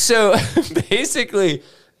 dude. So basically,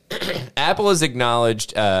 Apple has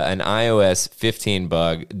acknowledged an iOS 15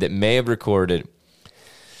 bug that may have recorded.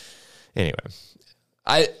 Anyway,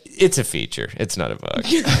 it's a feature. It's not a bug.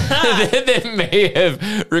 That may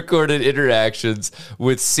have recorded interactions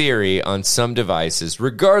with Siri on some devices,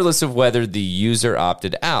 regardless of whether the user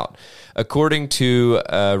opted out. According to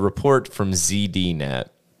a report from ZDNet,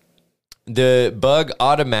 the bug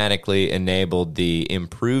automatically enabled the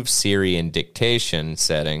improved Siri in dictation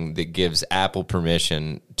setting that gives Apple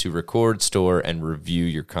permission to record, store, and review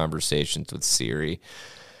your conversations with Siri.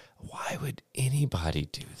 Why would anybody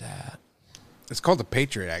do that? It's called the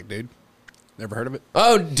Patriot Act, dude. Never heard of it?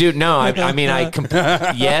 Oh, dude, no. I mean,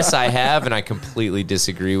 yes, I have, and I completely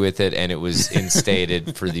disagree with it. And it was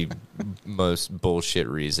instated for the most bullshit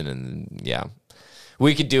reason. And yeah,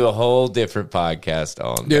 we could do a whole different podcast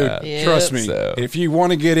on Dude, that. Yeah. trust me. So- If you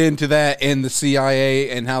want to get into that and the CIA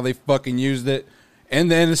and how they fucking used it, and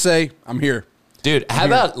then say, I'm here. Dude, how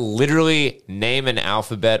about literally name an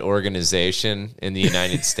alphabet organization in the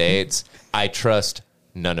United States? I trust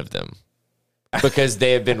none of them, because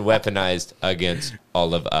they have been weaponized against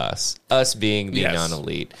all of us being the Yes.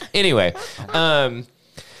 non-elite. Anyway,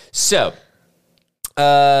 so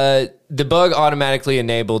the bug automatically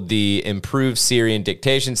enabled the improved Siri and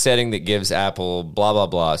dictation setting that gives Apple blah, blah,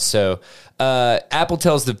 blah. So Apple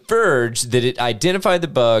tells The Verge that it identified the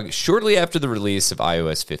bug shortly after the release of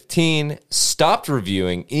iOS 15, stopped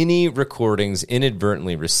reviewing any recordings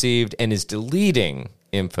inadvertently received, and is deleting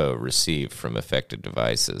info received from affected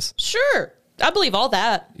devices. Sure, I believe all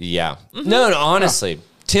that. Yeah. No, honestly,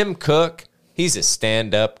 Tim Cook, he's a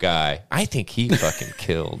stand-up guy. I think he fucking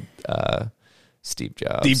killed Steve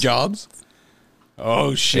Jobs. Steve Jobs?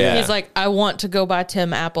 Oh, shit. Yeah. He's like, I want to go by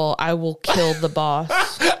Tim Apple. I will kill the boss.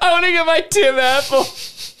 I want to get my Tim Apple.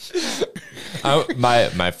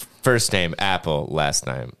 My first name, Apple. Last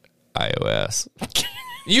name, iOS.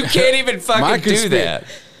 You can't even fucking do that.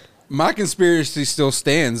 My conspiracy still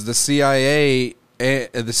stands. The CIA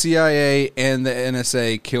the CIA and the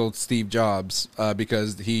NSA killed Steve Jobs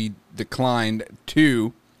because he declined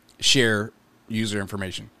to share user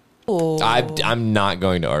information. I'm not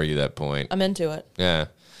going to argue that point. I'm into it. Yeah.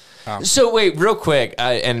 So wait, real quick,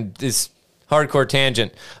 and this hardcore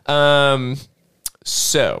tangent.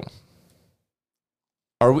 So,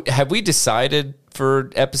 have we decided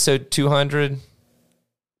for episode 200?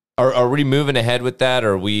 Are we moving ahead with that,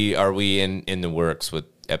 or are we in the works with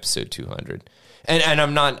episode 200? And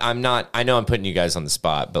I'm not. I know I'm putting you guys on the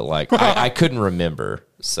spot, but like I couldn't remember.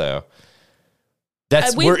 So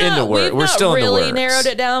we're in the work. We're still in the works. Really narrowed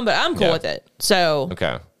it down, but I'm cool with it. So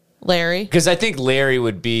okay, Larry, because I think Larry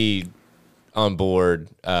would be on board.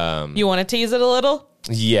 You want to tease it a little?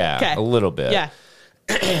 Yeah, a little bit. Yeah.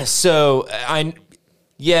 So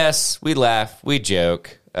yes, we laugh, we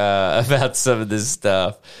joke about some of this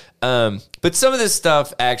stuff, but some of this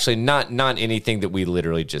stuff actually not anything that we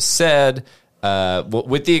literally just said.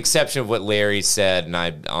 With the exception of what Larry said, and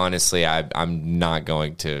I'm not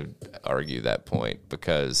going to argue that point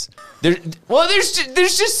because there's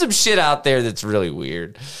just some shit out there that's really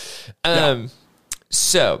weird.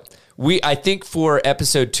 So I think for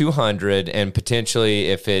episode 200 and potentially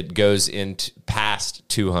if it goes into past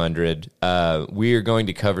 200, we are going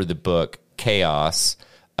to cover the book Chaos.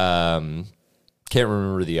 Can't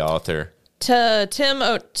remember the author. Tom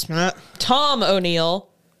O'Neill.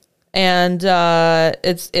 And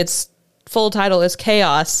its full title is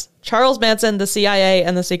Chaos: Charles Manson, the CIA,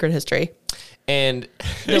 and the Secret History. And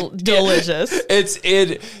delicious.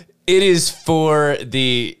 It is for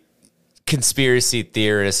the conspiracy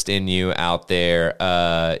theorist in you out there.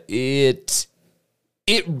 It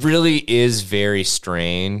really is very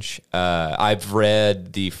strange. I've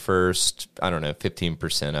read the first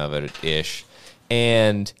 15% of it ish,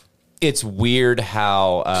 and it's weird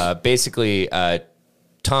how basically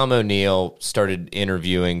Tom O'Neill started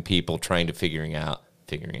interviewing people trying to figure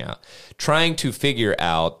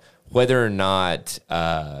out whether or not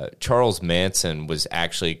Charles Manson was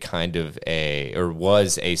actually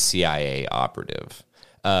was a CIA operative.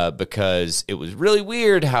 Because it was really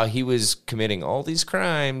weird how he was committing all these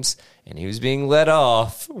crimes and he was being let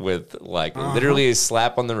off with literally a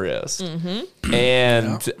slap on the wrist. Mm-hmm.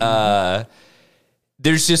 And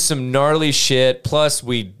there's just some gnarly shit. Plus,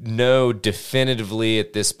 we know definitively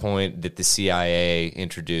at this point that the CIA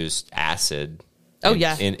introduced acid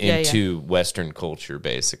into Western culture,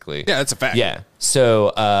 basically. Yeah, that's a fact. Yeah.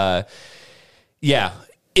 So,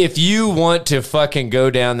 if you want to fucking go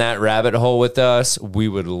down that rabbit hole with us, we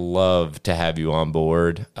would love to have you on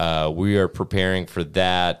board. We are preparing for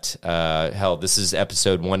that. Hell, this is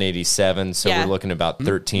episode 187, so we're looking about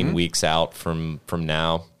 13 weeks out from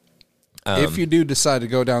now. If you do decide to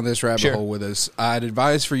go down this rabbit hole with us, I'd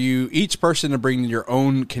advise for you, each person, to bring your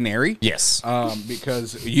own canary. Yes.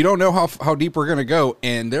 Because you don't know how deep we're going to go,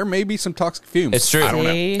 and there may be some toxic fumes. It's true. I don't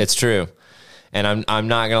know. It's true. And I'm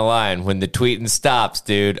not going to lie. And when the tweeting stops,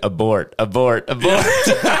 dude, abort. I mean,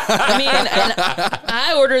 and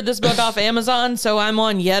I ordered this book off Amazon, so I'm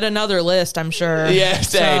on yet another list, I'm sure.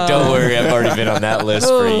 Yes. Hey, don't worry. I've already been on that list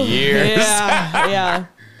for years. Yeah.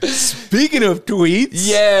 Speaking of tweets,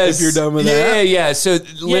 yes, if you're done with that, yeah. So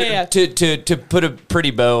to put a pretty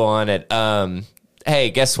bow on it, hey,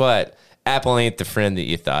 guess what? Apple ain't the friend that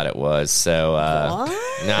you thought it was. So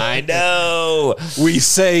I know we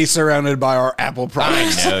say surrounded by our Apple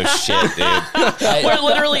products. I know shit, dude. We're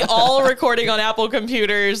literally all recording on Apple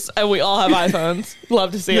computers, and we all have iPhones.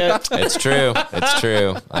 Love to see it. It's true. It's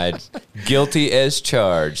true. Guilty as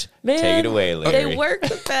charged. Man, take it away, Larry. They work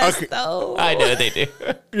the best, though. I know they do.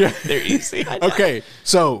 Yeah. They're easy. Okay,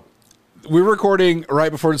 so we're recording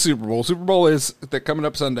right before the Super Bowl. Super Bowl is coming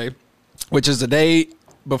up Sunday, which is the day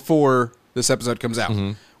before this episode comes out,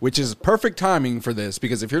 which is perfect timing for this,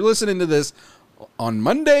 because if you're listening to this on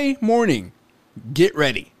Monday morning, get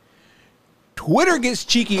ready. Twitter gets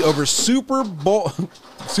cheeky over Super Bowl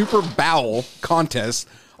contest,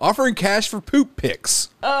 offering cash for poop pics.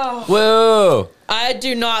 Oh, whoa! I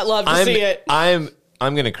do not love to see it. I'm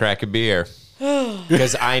gonna crack a beer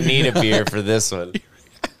because I need a beer for this one.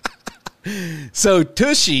 So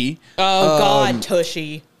Tushy, God,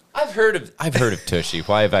 Tushy. I've heard of Tushy.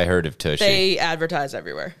 Why have I heard of Tushy? They advertise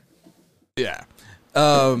everywhere. Yeah,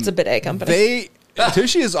 it's a bidet company.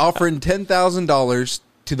 Tushy is offering $10,000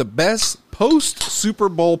 to the best post Super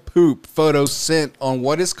Bowl poop photos sent on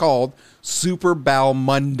what is called Super Bowl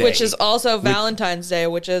Monday, which is also Valentine's Day,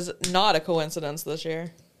 which is not a coincidence this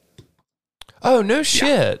year. Oh, no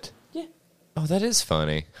shit. Yeah. Oh, that is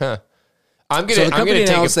funny. Huh. I'm gonna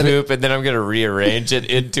take a poop and then I'm gonna rearrange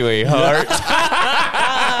it into a heart.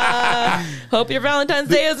 Hope your Valentine's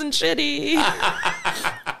Day isn't shitty.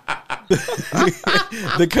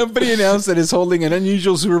 The company announced that it's holding an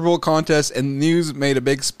unusual Super Bowl contest, and news made a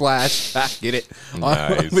big splash. Get it?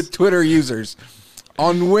 Nice. With Twitter users.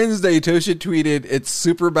 On Wednesday, Tosha tweeted its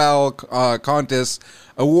Super Bowl contest,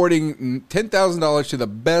 awarding $10,000 to the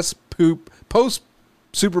best post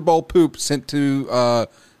Super Bowl poop sent on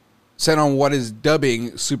what is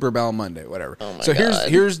dubbing Super Bowl Monday, whatever. Oh my so God.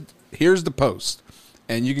 here's the post,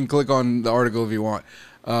 and you can click on the article if you want.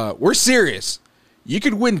 We're serious. You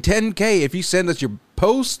could win $10K if you send us your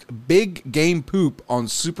post big game poop on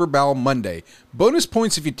Super Bowl Monday. Bonus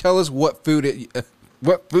points if you tell us what food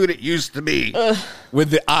it used to be.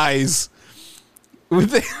 With the eyes.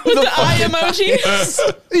 With the eye emojis.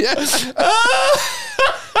 Yeah.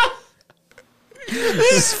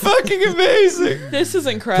 This is fucking amazing. This is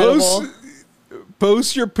incredible.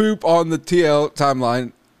 Post your poop on the TL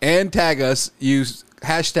timeline and tag us. Use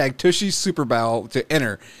hashtag Tushy Super Bowl to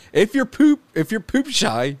enter. If you're poop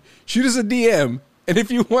shy, shoot us a DM. And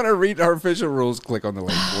if you want to read our official rules, click on the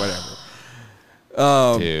link. Whatever.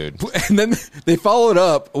 Dude. And then they followed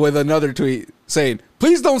up with another tweet saying,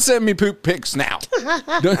 "Please don't send me poop pics now."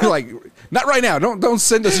 Not right now. Don't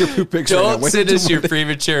send us your poop pics. Don't right now. Wait send us until your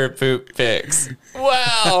premature poop pics.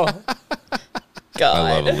 Wow. God.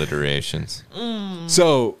 I love alliterations.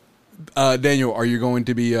 So, Daniel, are you going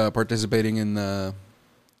to be participating in the?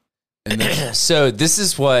 So this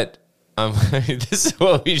is what this is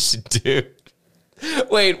what we should do.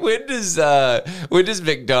 Wait, when does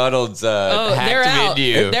McDonald's hacked they're out.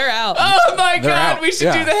 menu? They're out. Oh my They're God, out. we should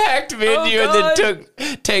Yeah. do the hacked menu and God.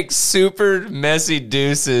 then take super messy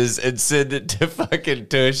deuces and send it to fucking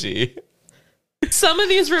Tushy. Some of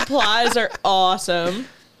these replies are awesome.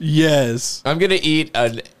 Yes. I'm gonna eat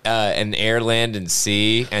an Air, Land, and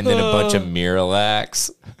Sea and then a bunch of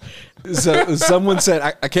Miralax. So someone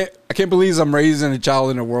said, "I can't believe I'm raising a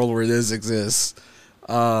child in a world where this exists."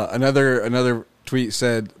 Another tweet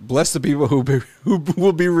said, "Bless the people who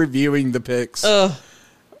will be reviewing the pics."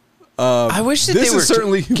 I wish that this they were is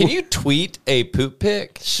certainly- Can you tweet a poop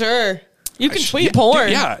pic? Sure. You can tweet porn.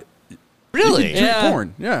 Yeah, Really? tweet Yeah.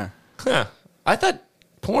 porn. Yeah. Huh. I thought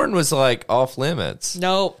porn was like off limits.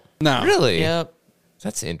 Nope. No. Really? Yep.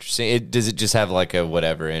 That's interesting. Does it just have like a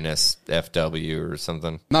whatever NSFW or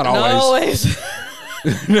something? Not Not always. always.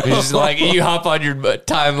 It's just like you hop on your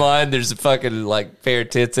timeline. There's a fucking like fair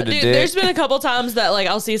tits and a Dude, dick. there's been a couple times that like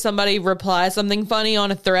I'll see somebody reply something funny on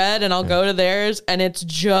a thread and I'll go to theirs and it's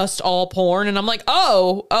just all porn and I'm like,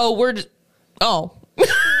 oh,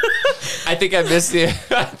 I think I missed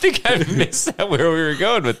that where we were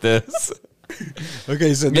going with this.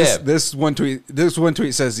 Okay, so this one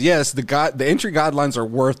tweet says, "Yes, the entry guidelines are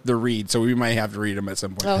worth the read, so we might have to read them at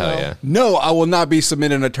some point." Oh. Hell yeah. No, I will not be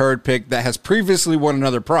submitting a turd pic that has previously won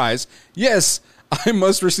another prize. Yes, I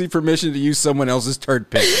must receive permission to use someone else's turd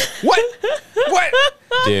pic. What?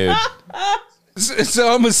 Dude.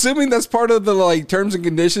 So I'm assuming that's part of the like terms and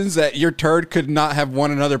conditions that your turd could not have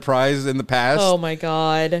won another prize in the past. Oh my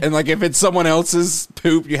God. And like if it's someone else's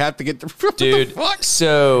poop, you have to get the Dude. What the fuck?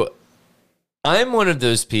 So I'm one of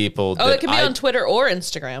those people that It can be on Twitter or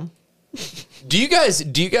Instagram. Do you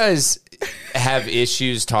guys have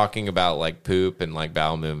issues talking about like poop and like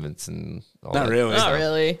bowel movements and all Not that? really. Not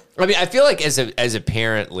really. I mean, I feel like as a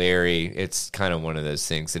parent, Larry, it's kind of one of those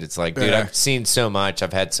things that it's like, dude, Yeah. I've seen so much,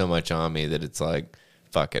 I've had so much on me that it's like,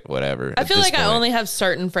 fuck it, whatever. I At feel this like I point. only have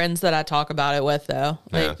certain friends that I talk about it with, though.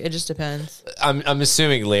 Like, Yeah. it just depends. I'm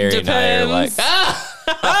assuming Larry and I are like,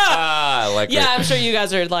 like Yeah, I'm sure you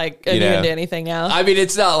guys are like You know. immune to anything now. I mean,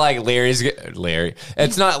 it's not like Larry.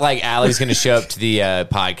 It's not like Allie's going to show up to the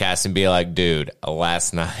podcast and be like, dude,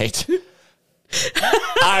 last night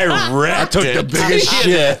I wrecked took the it. biggest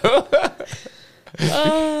You know?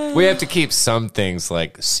 We have to keep some things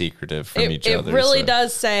like secretive from each it other. really so.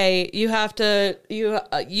 does say you have to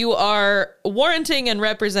you are warranting and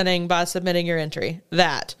representing by submitting your entry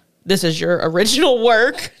that this is your original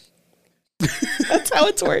work. That's how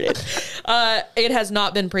it's worded. It has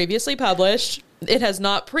not been previously published. It has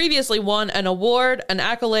not previously won an award, an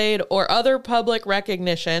accolade, or other public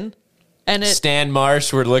recognition. And it Stan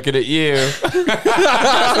Marsh, we're looking at you.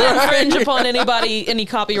 doesn't infringe upon any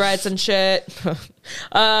copyrights and shit. This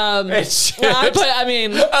is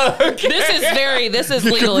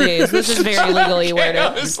legalese. This is very legally I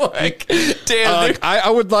worded. was like, damn. I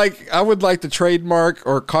would like to trademark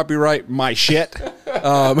or copyright my shit.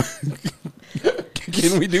 Can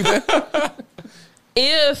we do that?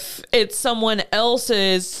 If it's someone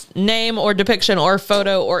else's name or depiction or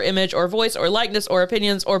photo or image or voice or likeness or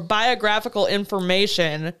opinions or biographical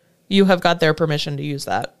information, you have got their permission to use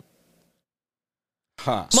that.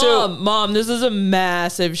 Huh. Mom, this is a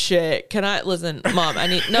massive shit. Can I listen, Mom? I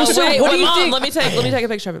need no. So wait, what do you Mom. think? Let me take a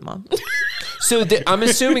picture of it, Mom. So I'm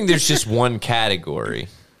assuming there's just one category.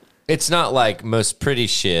 It's not like most pretty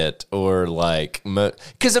shit or like,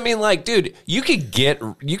 because I mean, like, dude, you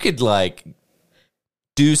could like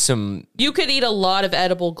do some. You could eat a lot of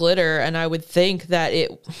edible glitter, and I would think that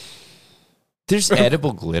it. There's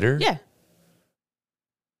edible glitter. Yeah.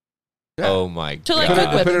 Oh my To, like, god!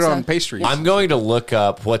 cook with Put it and on stuff. pastries. I'm going to look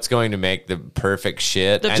up what's going to make the perfect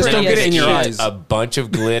shit. The And then I'm prettiest gonna in your eat eyes. a bunch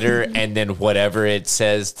of glitter and then whatever it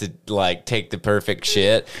says to like take the perfect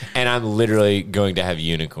shit. And I'm literally going to have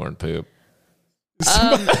unicorn poop.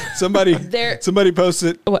 somebody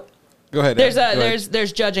posted. What? Go ahead. There's Ed. Go ahead.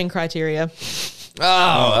 there's judging criteria.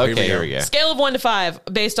 Oh, here we okay, go. here we go. Scale of 1 to 5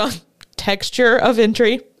 based on texture of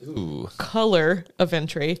entry, Ooh, color of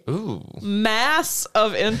entry, ooh. mass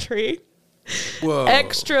of entry, Whoa.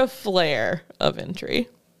 extra flair of entry.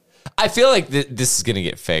 I feel like this is gonna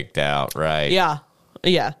get faked out, right? Yeah.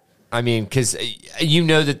 I mean, because you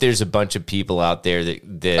know that there's a bunch of people out there that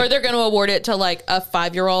Or they're going to award it to like a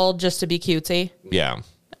 5-year-old just to be cutesy yeah.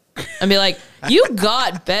 and be like, you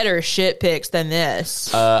got better shit pics than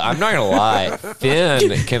this. I'm not gonna lie,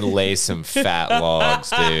 Finn can lay some fat logs,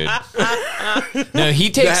 dude. No, he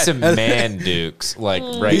takes some man dukes like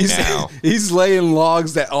right now. He's laying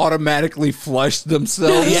logs that automatically flush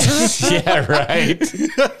themselves. Yeah, right.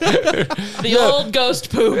 The old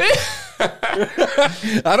ghost poop.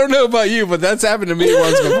 I don't know about you, but that's happened to me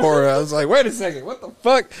once before. I was like, wait a second, what the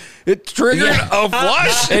fuck? It triggered a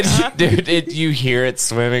flush? And, dude, you hear it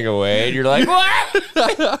swimming away, and you're like,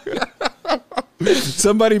 what?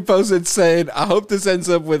 Somebody posted saying, I hope this ends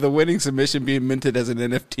up with a winning submission being minted as an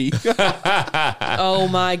NFT. Oh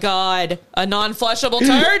my God. A non-flushable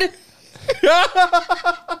turd?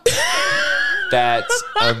 That's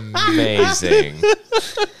amazing.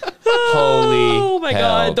 Holy Oh my hell,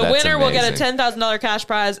 God. The that's winner will get a amazing. $10,000 cash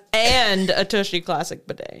prize and a Tushy Classic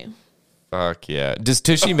bidet. Fuck yeah. Does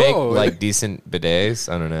Tushy make Oh. like decent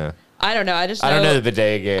bidets? I don't know. I don't know. I don't know the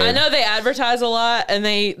bidet game. I know they advertise a lot, and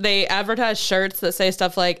they advertise shirts that say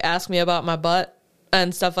stuff like "Ask me about my butt"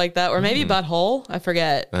 and stuff like that, or maybe butthole. I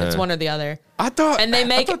forget. It's one or the other. I thought, And they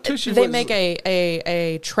make I thought Tushy they was- make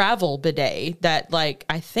a travel bidet that like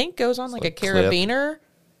I think goes on like a clip. carabiner,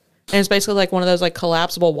 and it's basically like one of those like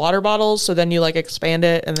collapsible water bottles. So then you like expand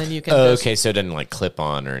it, and then you can. Oh, just, okay, so it doesn't like clip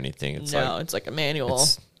on or anything. It's no, like it's like a manual.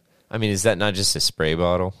 I mean, is that not just a spray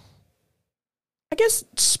bottle? I guess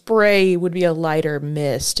spray would be a lighter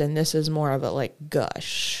mist, and this is more of a like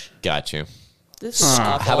gush. Got you. This is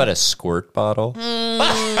awful. How about a squirt bottle?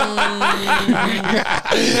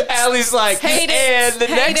 Allie's like, Hate it. and the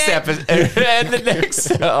Hate next it. episode, and the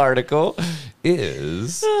next article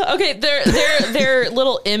is Okay, their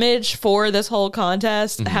little image for this whole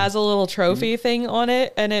contest has a little trophy thing on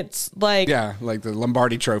it, and it's like Yeah, like the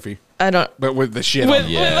Lombardi trophy, I don't but with the shit with, on it.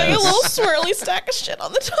 Yeah. with like a Yes. little swirly stack of shit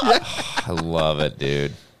on the top. I love it,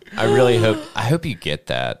 dude. I really hope you get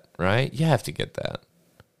that, right? You have to get that.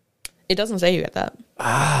 It doesn't say you get that.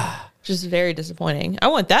 Which is very disappointing. I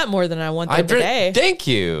want that more than I want the bidet. Thank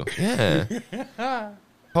you. Yeah.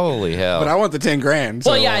 Holy hell. But I want the 10 grand.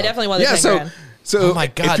 So, Well, yeah, I definitely want the 10 grand. So oh my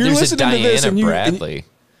if God, you're there's a listening to this Diana and you- Bradley.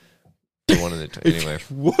 One of the anyway.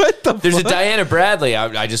 What the There's fuck? a Diana Bradley.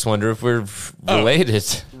 I just wonder if we're related.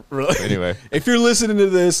 Really? Anyway. If you're listening to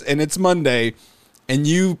this and it's Monday and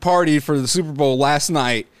you partied for the Super Bowl last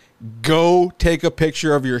night, go take a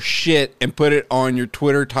picture of your shit and put it on your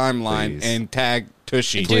Twitter timeline Please. and tag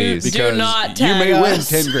Tushy. Please. Do Because not you tag may win us.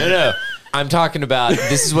 10 No, grand. no. I'm talking about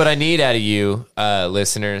this is what I need out of you,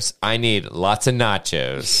 listeners. I need lots of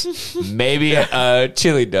nachos. Maybe a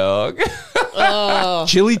chili dog.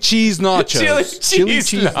 Chili cheese nachos. Chili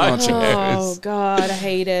cheese nachos. Oh God, I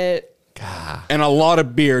hate it. And a lot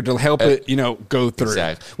of beer to help it, go through.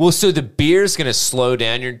 Exactly. Well, so the beer's going to slow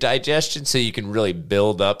down your digestion so you can really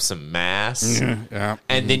build up some mass. Yeah.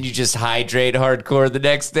 And then you just hydrate hardcore the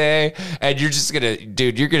next day. And you're just going to,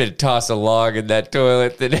 dude, you're going to toss a log in that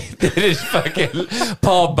toilet that is fucking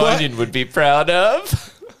Paul Bunyan would be proud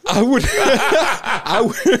of. I would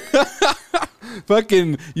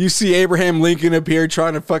fucking you see Abraham Lincoln up here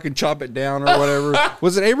trying to fucking chop it down or whatever.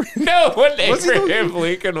 Was it Abraham? No, what Was he Abraham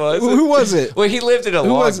Lincoln was. Who was it? Well, he lived in a Who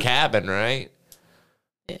log was it? cabin, right?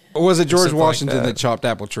 Or was it George Something like Washington that. that chopped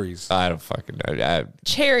apple trees? I don't fucking know.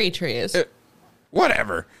 Cherry trees.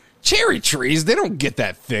 Whatever. Cherry trees, they don't get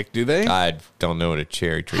that thick, do they? I don't know what a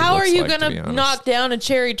cherry tree How are looks you like, to be gonna honest. knock down a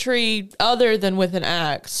cherry tree other than with an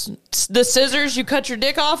axe? The scissors you cut your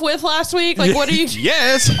dick off with last week? Like, what are you?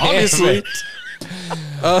 Yes, obviously.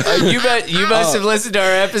 You must have listened to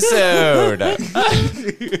our episode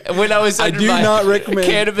when I was under my not recommend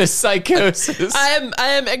cannabis psychosis. I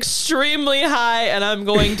am extremely high, and I'm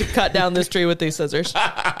going to cut down this tree with these scissors. Don't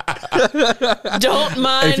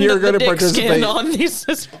mind If you're the gonna dick skin participate- on these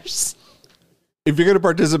scissors. If you're going to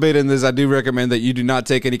participate in this, I do recommend that you do not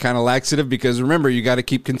take any kind of laxative because remember, you got to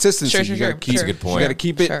keep consistency. Sure, You gotta sure. keep, That's a good point. You got to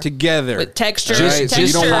keep it Sure. together. With texture, Just- so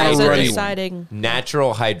you don't want texturize to and run anyone. deciding.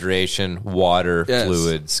 Natural hydration, water, Yes.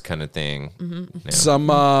 fluids, kind of thing. Yeah. Some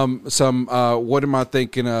what am I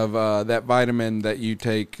thinking of? That vitamin that you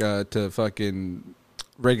take to fucking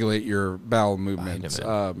regulate your bowel movements.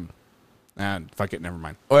 Fuck it, never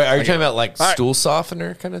mind. Or are you talking about like right. stool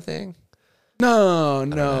softener kind of thing?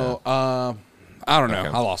 No. I don't know. Okay.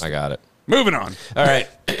 I lost I it. got it. Moving on. All right,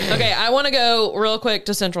 Okay, I want to go real quick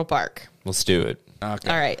to Central Park. let's do it. Okay.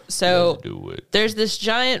 All right, so Let's do it. there's this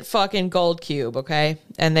giant fucking gold cube, okay,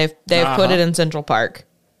 and they've put it in Central Park,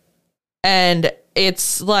 and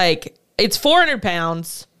it's like it's 400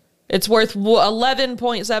 pounds. It's worth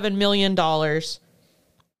 $11.7 million.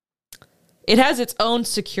 It has its own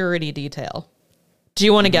security detail. Do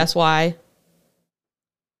you want to guess why?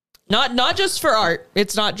 Not just for art.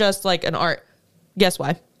 It's not just like an art. Guess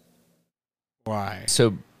why? Why?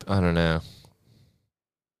 So I don't know.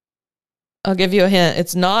 I'll give you a hint.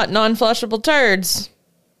 It's not non-flushable turds.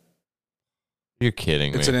 You're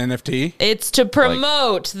kidding me. It's an NFT. It's to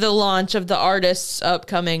promote the launch of the artist's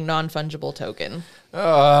upcoming non-fungible token.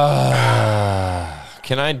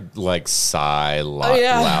 Can I like sigh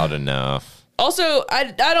yeah. loud enough? Also, I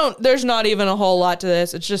don't, there's not even a whole lot to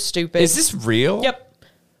this. It's just stupid. Is this real? Yep.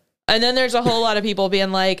 And then there's a whole lot of people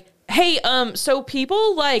being like, hey, so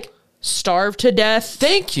people like starve to death.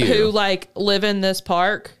 Thank you. Who like live in this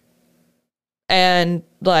park. And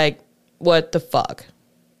like, what the fuck?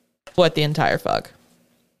 What the entire fuck?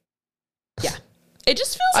 Yeah. It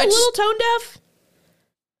just feels a little tone deaf.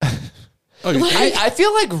 I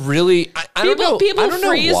feel like really. I don't know. People I don't know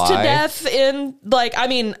freeze to why. death in like, I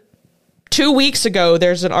mean, 2 weeks ago,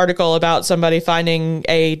 there's an article about somebody finding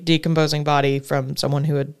a decomposing body from someone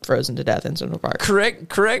who had frozen to death in Central Park.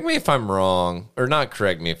 Correct me if I'm wrong, or not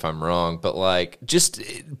correct me if I'm wrong, but like just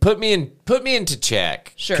put me into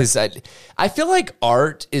check. Sure. Because I feel like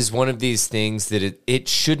art is one of these things that it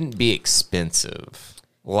shouldn't be expensive.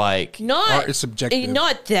 Like Not Art is subjective.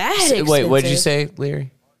 Not that expensive. wait, what did you say,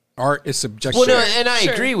 Leary? Art is subjective. Well, no, and I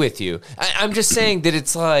Sure. agree with you. I'm just saying that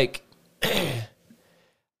it's like,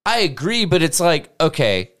 I agree, but it's like,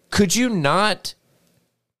 okay, could you not?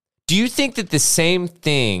 Do you think that the same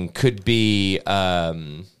thing could be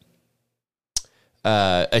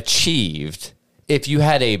achieved if you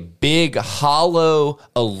had a big hollow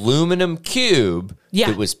aluminum cube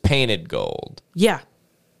that was painted gold? Yeah.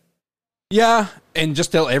 Yeah, and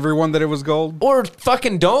just tell everyone that it was gold. Or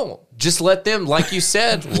fucking don't. Just let them, like you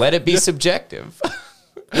said, let it be subjective.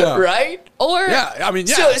 Yeah. Right? Or Yeah, I mean,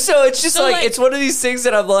 yeah. So it's just So, like, like- it's one of these things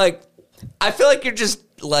that I'm like, I feel like you're just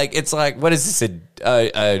like, it's like, what is this,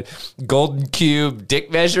 a golden cube dick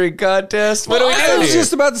measuring contest? What Well, are we I doing I was here?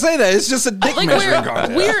 just about to say that. It's just a dick like measuring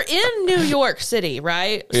contest. we're in New York City,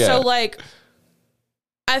 right? Yeah. So like,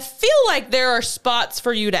 I feel like there are spots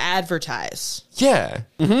for you to advertise. Yeah.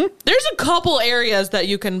 There's a couple areas that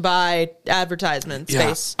you can buy advertisement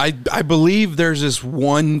space. I believe there's this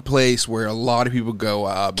one place where a lot of people go.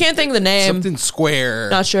 Can't think of the name. Something square.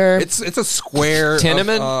 Not sure. It's a square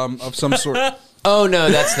Tenement? of some sort. Oh, no,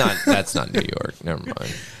 that's not New York. Never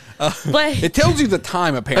mind. Like, It tells you the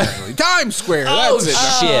time apparently. Times Square. That's it.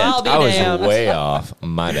 Shit. I'll be I was damned. way off.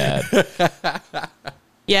 My bad.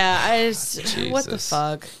 yeah, what the Jesus.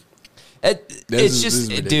 fuck? It's just,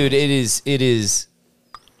 dude, it is,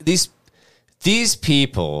 these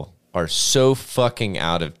people are so fucking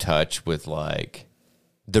out of touch with like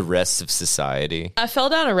the rest of society. I fell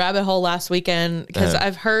down a rabbit hole last weekend because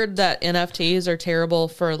I've heard that NFTs are terrible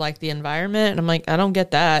for like the environment, and I'm like, I don't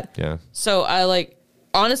get that. Yeah. So I like,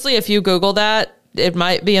 honestly, if you Google that, it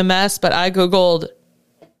might be a mess. But I Googled.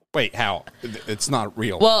 Wait, how? It's not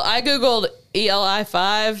real. Well, I Googled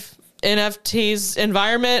ELI5 NFTs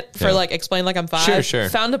environment for Yeah. like explain like I'm 5. Sure.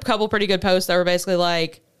 Found a couple pretty good posts that were basically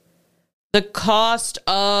like the cost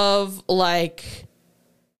of like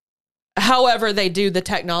however they do the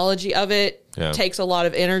technology of it takes a lot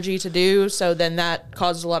of energy to do. So then that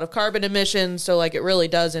causes a lot of carbon emissions. So like it really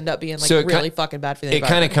does end up being like So it really fucking bad for the It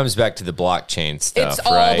environment. kind of comes back to the blockchain stuff, It's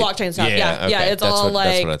all right? blockchain stuff. Yeah. okay. It's That's all what-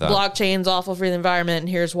 that's like what I thought. blockchain's awful for the environment, and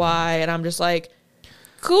here's why. And I'm just like,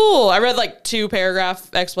 cool. I read like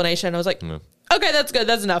 2-paragraph explanation. I was like, okay, that's good.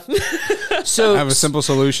 That's enough. So I have a simple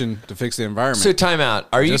solution to fix the environment. So time out.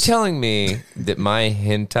 Are you Just- telling me that my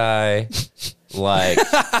hentai like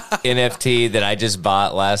NFT that I just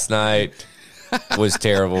bought last night was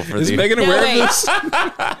terrible for Is the Megan aware of this?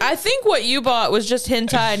 I think what you bought was just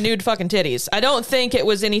hentai nude fucking titties. I don't think it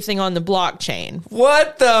was anything on the blockchain.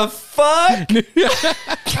 What the fuck?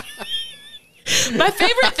 My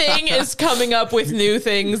favorite thing is coming up with new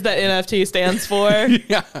things that NFT stands for.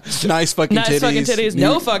 Yeah. Nice fucking Nice titties. fucking titties,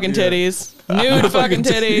 no fucking titties, nude fucking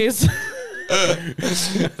titties,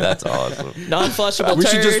 That's awesome. non-flushable We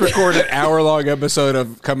should just turd. record an hour-long episode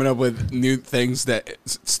of coming up with new things that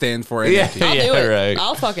stand for NFT. I'll do it. right.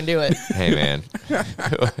 I'll fucking do it. Hey, man.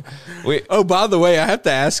 Oh, by the way, I have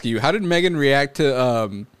to ask you, how did Megan react to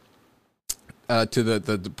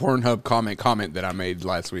the Pornhub comment that I made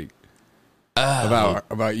last week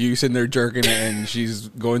about you sitting there jerking and she's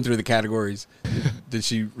going through the categories? Did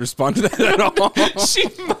she respond to that at all? She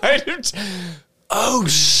might have. Oh,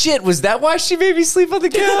 shit. Was that why she made me sleep on the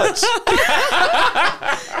couch?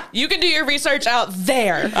 You can do your research out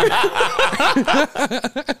there.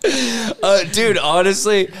 Dude,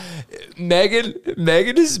 honestly,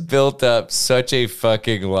 Megan has built up such a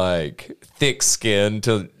fucking like thick skin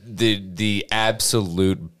to the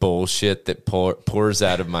absolute bullshit that pours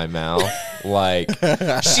out of my mouth. Like,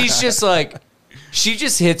 she's just like, she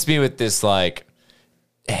just hits me with this like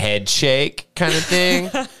head shake kind of thing,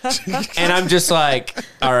 and I'm just like,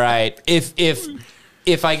 all right, if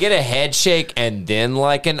I get a head shake and then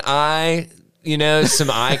like an eye, you know, some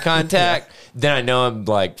eye contact, then I know I'm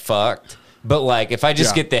like fucked. But like, if I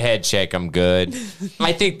just get the head shake, I'm good.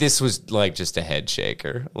 I think this was like just a head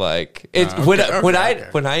shaker. Like, it's when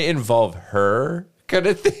I involve her kind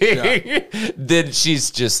of thing, then she's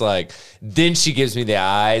just like, then she gives me the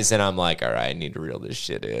eyes, and I'm like, all right, I need to reel this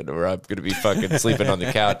shit in, or I'm gonna be fucking sleeping on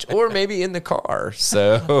the couch, or maybe in the car.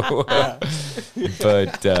 So,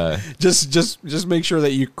 but just make sure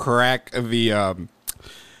that you crack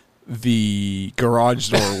the garage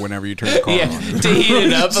door whenever you turn the car on. to heat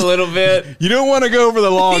it up a little bit. You don't want to go over the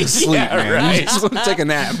long sleep, Yeah, man. right. You just want to take a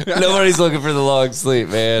nap. Nobody's looking for the long sleep,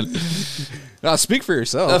 man. Now, speak for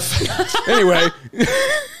yourself. Anyway,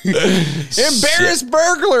 embarrassed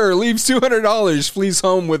burglar leaves $200, flees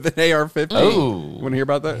home with an AR-15. Oh. Want to hear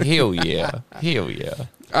about that? Hell yeah. Hell yeah. All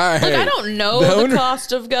right. Look, I don't know the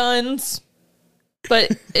cost of guns,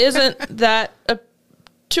 but isn't that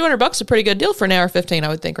 $200 a pretty good deal for an AR-15? I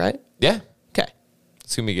would think, right? Yeah. Okay.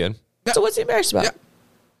 It's going to be good. So what's he embarrassed about? Yeah.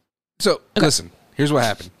 So listen, here's what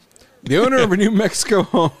happened. The owners of a New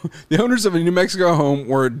Mexico home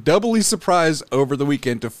were doubly surprised over the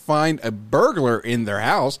weekend to find a burglar in their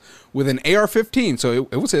house with an AR-15. So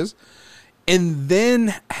it was his, and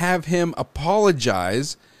then have him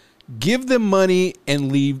apologize, give them money,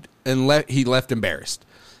 and leave. And he left embarrassed.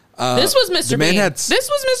 This was Mr. man Bean. had- This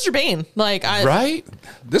was Mr. Bean. Like, Right?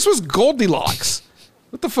 This was Goldilocks.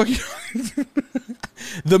 What the fuck?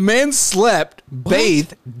 The man slept,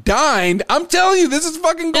 bathed, dined. I'm telling you, this is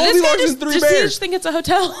fucking Did this guy Goldilocks and Three just Bears. think it's a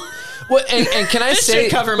hotel? Well, and can I This say,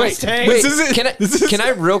 should cover my stay. wait, This is- can I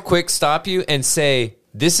real quick stop you and say,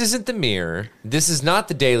 this isn't the Mirror. This is not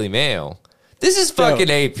the Daily Mail. This is fucking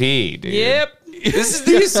AP, dude. Yep. This is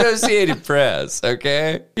the Associated Press,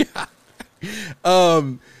 okay?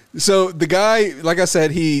 So the guy, like I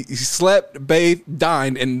said, he slept, bathed,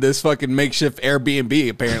 dined in this fucking makeshift Airbnb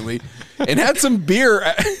apparently, and had some beer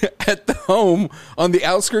at the home on the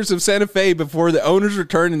outskirts of Santa Fe before the owners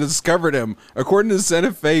returned and discovered him. According to the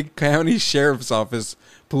Santa Fe County Sheriff's Office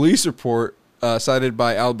police report cited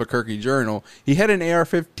by Albuquerque Journal, he had an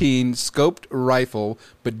AR-15 scoped rifle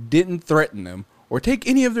but didn't threaten them or take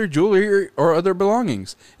any of their jewelry or other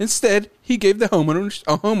belongings. Instead, he gave the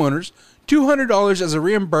homeowners $200 as a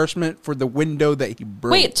reimbursement for the window that he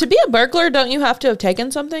broke. Wait, to be a burglar, don't you have to have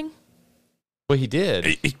taken something? Well, he did.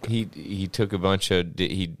 He took a bunch of,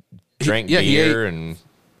 he drank he beer and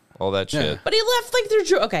all that shit. But he left like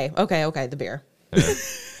their okay, the beer.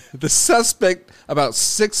 The suspect, about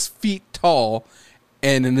 6 feet tall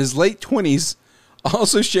and in his late 20s,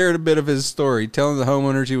 also shared a bit of his story, telling the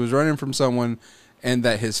homeowners he was running from someone and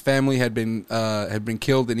that his family had been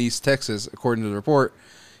killed in East Texas, according to the report.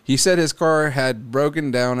 He said his car had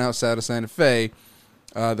broken down outside of Santa Fe.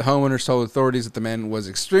 The homeowners told authorities that the man was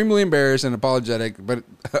extremely embarrassed and apologetic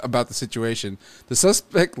about the situation. The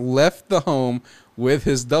suspect left the home with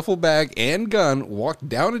his duffel bag and gun, walked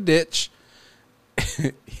down a ditch.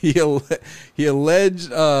 He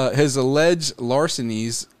alleged his alleged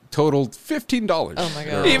larcenies totaled $15. Oh my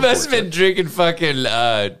god. He must have been drinking fucking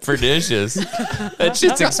Pernicious. That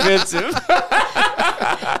shit's expensive.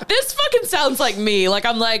 This fucking sounds like me. Like,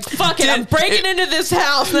 I'm like, fuck it, I'm breaking into this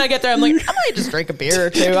house. And then I get there, I'm like, I might just drink a beer or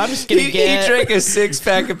two. I'm just gonna He get. drank a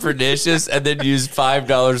 6-pack of Pernicious and then used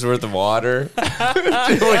 $5 worth of water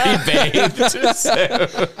when he bathed.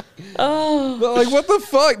 So. But like, what the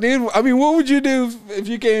fuck, dude? I mean, what would you do if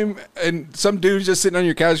you came and some dude's just sitting on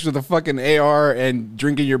your couch with a fucking AR and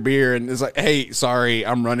drinking your beer and is like, hey, sorry,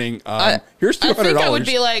 I'm running. Here's $200. I think I would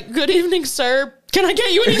be like, good evening, sir. Can I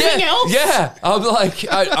get you anything else? Yeah. I'm like,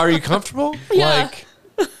 are you comfortable? Yeah. Like,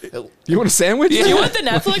 you want a sandwich? Do you want the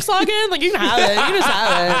Netflix login? Like, you can have it. You can just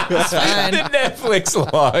have it. It's fine. the Netflix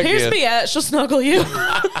login. Here's Biette. She'll snuggle you.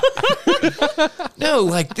 No,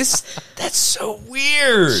 like this, that's so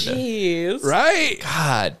weird. Jeez. Right?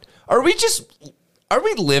 God. Are we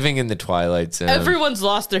living in the Twilight Zone? Everyone's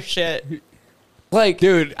lost their shit. Like,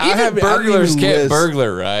 Dude, I even haven't burglars even can't list-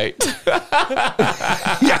 burglar, right?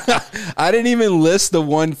 I didn't even list the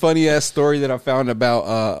one funny ass story that I found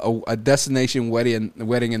about a destination wedding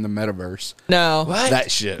in the metaverse. No. What?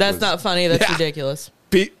 That shit. That's was- not funny. That's Yeah. ridiculous.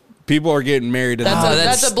 People are getting married. In That's the a-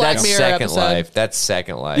 that's a Black Mirror Second episode. Life. That's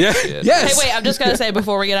Second Life. Yeah. Shit. Yes. Hey, wait, I'm just going to say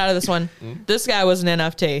before we get out of this one, this guy was an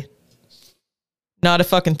NFT. Not a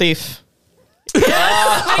fucking thief.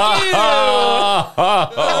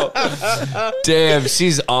 Damn,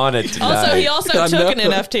 she's on it tonight. Also, he also I took an know.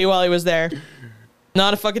 NFT while he was there.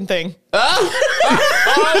 Not a fucking thing. Oh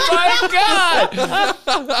my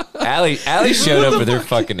god! Allie showed up with her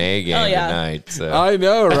fucking A game Oh, yeah. tonight. So. I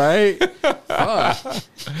know, right? Fuck.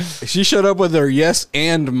 She showed up with her yes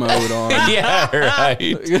and mode on. Yeah, right.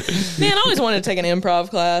 Man, I always wanted to take an improv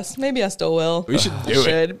class. Maybe I still will. We should do it.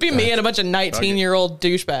 Should be me and a bunch of 19-year-old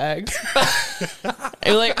douchebags.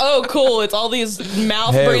 You're like, oh, cool. It's all these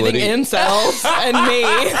mouth-breathing Hey, incels and me.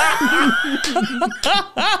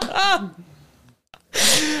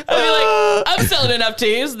 I'd be like, I'm selling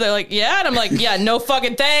NFTs. They're like, yeah. And I'm like, yeah, no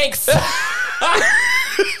fucking thanks.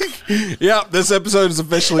 Yeah, this episode is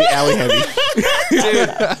officially Alley Heavy.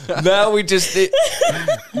 Dude, now we just need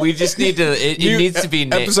to. It needs to be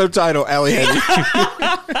Episode title, Alley Heavy.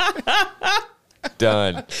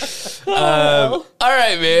 done. All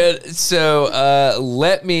right, man. So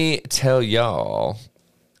let me tell y'all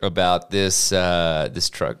about this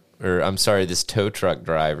truck. Or I'm sorry, this tow truck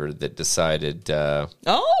driver that decided,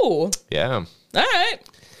 Oh, yeah, all right.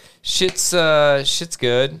 shit's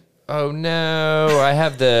good. Oh no, I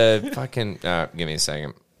have the fucking. Give me a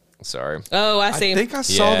second. Sorry. Oh, I I see. think I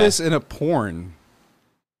saw Yeah. this in a porn.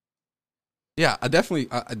 Yeah, I definitely.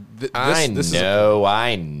 I this know.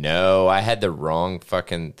 I had the wrong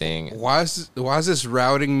fucking thing. Why is this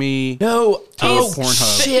routing me? No. To Oh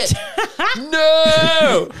Pornhub. shit.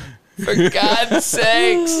 No. For God's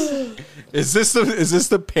sakes. Is this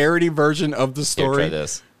the parody version of the Here, story? try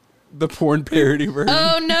this. The porn parody version.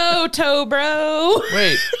 Oh no, toe bro.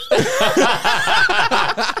 Wait.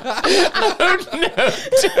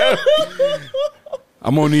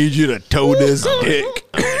 I'm gonna need you to tow this dick.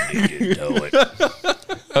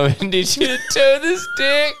 Oh, I need you to tow this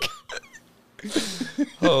dick.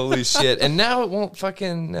 Holy shit. And now it won't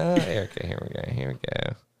fucking. Okay, here we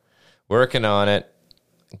go. Working on it.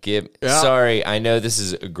 Sorry, I know this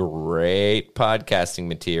is great podcasting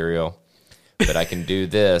material, but I can do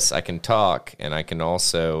this. I can talk, and I can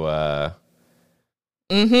also.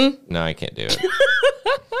 No, I can't do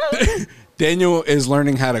it. Daniel is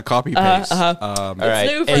learning how to copy paste. All right,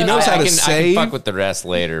 new for and He knows how to I can save. fuck with the rest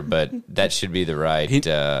later, but that should be the right.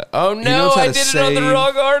 oh knows no, how I to did it on the save.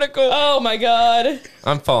 wrong article. Oh my god.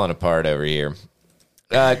 I'm falling apart over here.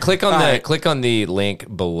 Click on right. click on the link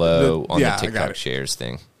below on yeah, I the got TikTok it. shares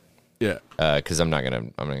thing. Yeah. Because I'm not gonna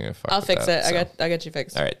fuck I'll with fix that, it. so. I got you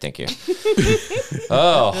fixed. All right, thank you.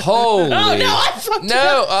 Oh, holy! Oh no, I fucked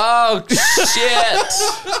No! Oh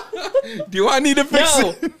shit! Do I need to fix No.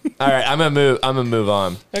 it? All right, I'm gonna move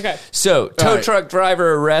on. Okay. So, tow All right. truck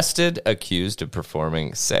driver arrested, accused of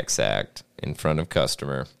performing sex act in front of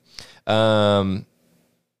customer.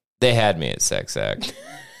 They had me at sex act.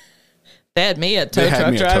 They had me at They tow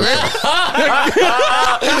had truck me at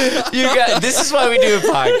tow driver. You got this is why we do a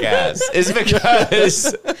podcast. Is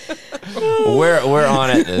because we're on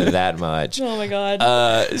it that much. Oh my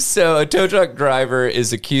god. So a tow truck driver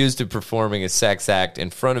is accused of performing a sex act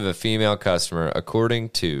in front of a female customer,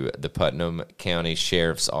 according to the Putnam County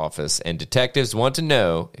Sheriff's Office, and detectives want to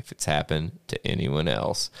know if it's happened to anyone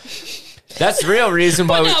else. That's the real reason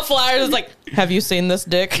why Putting out flyers is like, have you seen this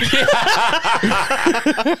dick?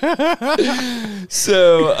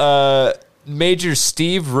 So, Major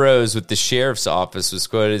Steve Rose with the Sheriff's Office was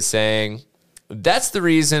quoted saying, "That's the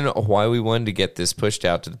reason why we wanted to get this pushed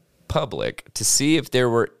out to the public to see if there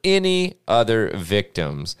were any other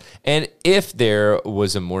victims and if there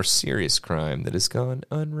was a more serious crime that has gone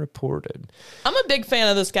unreported. I'm a big fan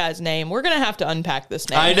of this guy's name. We're going to have to unpack this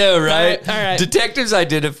name. I know, right? All right. Detectives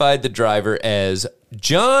identified the driver as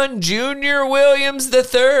John Jr. Williams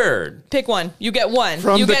III. Pick one. You get one.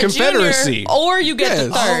 From you the get Confederacy. Junior, or you get the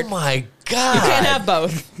Yes. third. Oh, my God. You can't have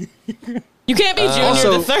both. You can't be Junior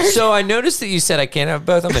Also- the third. So I noticed that you said I can't have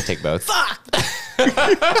both. I'm going to take both.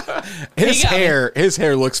 His He got me.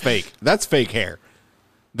 hair looks fake. That's fake hair.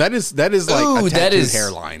 That is like Ooh, a that tattooed is-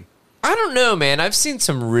 hairline. I don't know, man. I've seen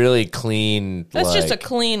some really clean. That's just a like-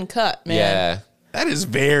 clean cut, man. Yeah. That is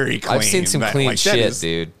very clean. I've seen some clean that shit, is-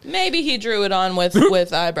 dude. Maybe he drew it on with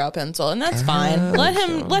eyebrow pencil, and that's fine. Let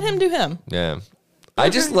him do him. Yeah. I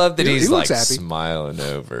just love that He he's looks like happy. smiling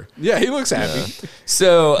over. Yeah, he looks happy.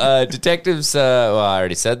 So, detectives, well, I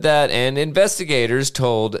already said that, and investigators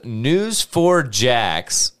told News 4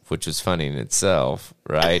 Jax, which was funny in itself,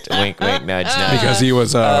 right? Wink, wink, nudge, nudge. Because he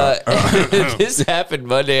was This happened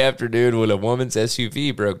Monday afternoon when a woman's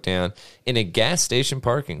SUV broke down in a gas station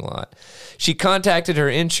parking lot. She contacted her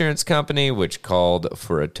insurance company, which called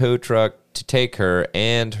for a tow truck to take her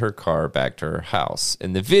and her car back to her house.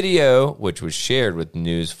 In the video, which was shared with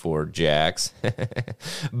News 4 Jax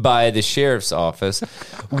by the sheriff's office,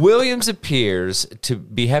 Williams appears to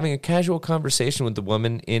be having a casual conversation with the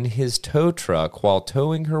woman in his tow truck while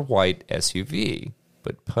towing her white SUV.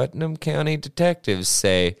 But Putnam County detectives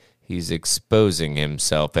say he's exposing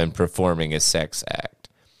himself and performing a sex act.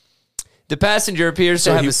 The passenger appears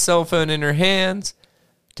to have a cell phone in her hands.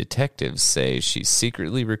 Detectives say she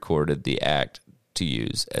secretly recorded the act to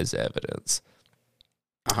use as evidence.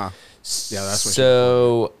 Yeah, that's what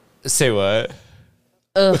So, say what?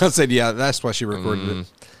 I said. Yeah, that's why she recorded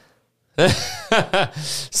it.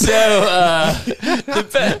 So,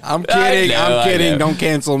 I'm kidding. I I'm kidding. know. Don't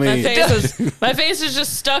cancel me. My face is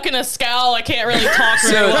just stuck in a scowl. I can't really talk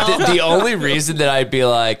very So well. the only reason that I'd be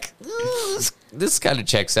like, this kind of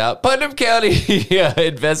checks out. Putnam County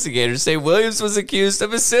investigators say Williams was accused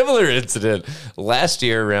of a similar incident last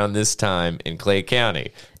year around this time in Clay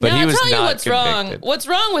County, but now, he was I'll tell you not what's wrong. convicted. What's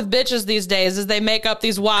wrong with bitches these days is they make up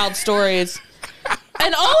these wild stories.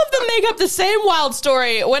 And all of them make up the same wild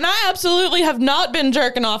story when I absolutely have not been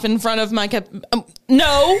jerking off in front of my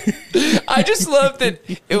no. I just love that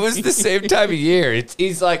it was the same time of year.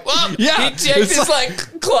 He's like, well, Yeah, he checked it's his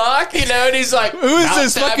clock, and he's like, Who is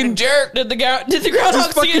this "Now time to fucking jerk?" Did the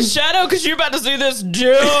groundhog see his shadow? Because you're about to see this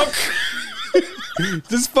joke.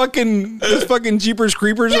 This fucking Jeepers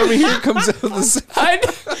Creepers over here comes out of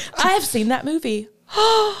the. I have seen that movie.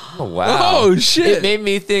 Oh, wow. Oh, shit. It made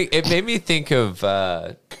me think of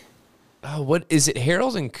what is it?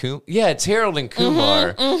 Harold and Kumar? Yeah, it's Harold and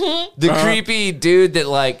Kumar. The creepy dude that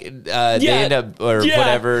they end up or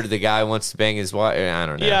whatever. The guy wants to bang his wife. I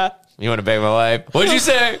don't know. Yeah. You want to bang my wife? What'd you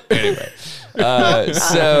say? Anyway,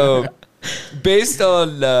 so based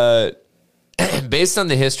on the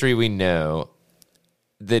history we know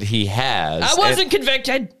that he has, I wasn't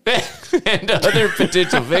convicted. and other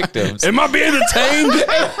potential victims. Am I being entertained?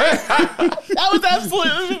 That was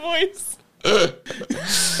absolutely the voice.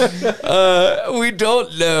 We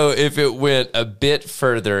don't know if it went a bit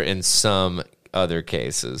further in some other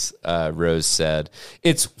cases, Rose said.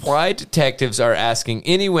 It's why detectives are asking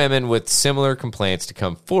any women with similar complaints to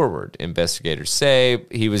come forward. Investigators say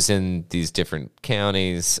he was in these different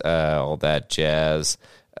counties, all that jazz.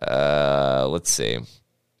 Let's see.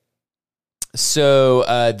 So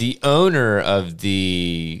the owner of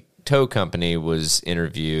the tow company was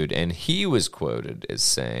interviewed, and he was quoted as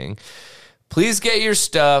saying, "Please get your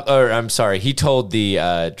stuff," or I'm sorry, he told the,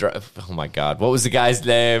 oh my God, what was the guy's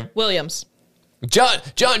name? Williams. John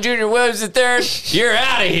Jr. Williams III, you're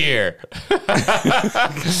out of here.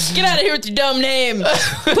 Get out of here with your dumb name.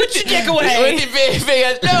 Put your dick away. With your big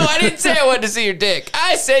ass. No, I didn't say I wanted to see your dick.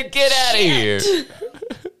 I said get out of here.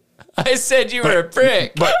 I said you were a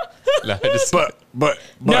prick. But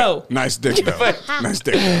No. nice dick though. Nice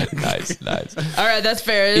dick. Nice. All right, that's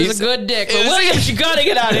fair. It is He's- a good dick. But it's- Williams, you got to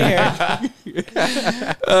get out of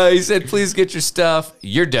here. He said, please get your stuff.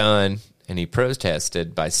 You're done. And he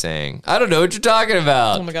protested by saying, I don't know what you're talking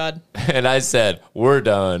about. Oh, my God. And I said, we're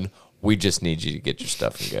done. We just need you to get your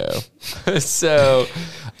stuff and go. So,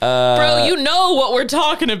 Bro, you know what we're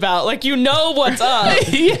talking about. Like, you know what's up.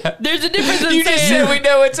 yeah. There's a difference in You just said we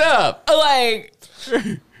know what's up. like,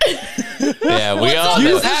 Yeah, we all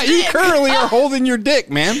You, know. you currently are holding your dick,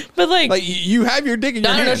 man. but like, Like you have your dick in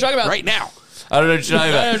your I don't know hand what you're talking about. right now. I don't know what you're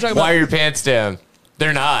talking I don't know what you're about. talking Why about. are your pants down?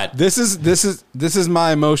 They're not. This is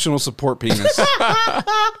my emotional support penis.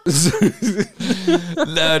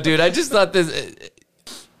 No, dude, I just thought this.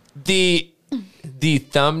 the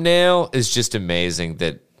thumbnail is just amazing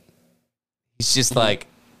that he's just like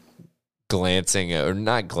glancing, or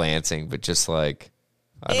not glancing, but just like,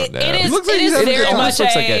 I don't know. It looks like is he's having very a- much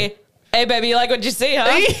looks like a, hey, baby, you like what you see, huh?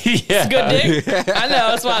 Yeah. Good dick. I know,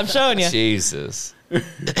 that's why I'm showing you. Jesus.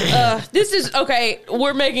 This is, okay,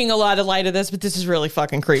 we're making a lot of light of this, but this is really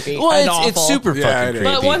fucking creepy and Well, awful. it's super Yeah, fucking it is.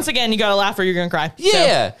 creepy. But once again, you gotta laugh or you're gonna cry.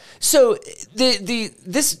 Yeah. So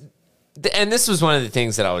this was one of the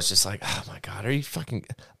things that I was just like, oh my God, are you fucking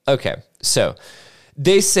okay? So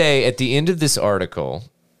they say at the end of this article,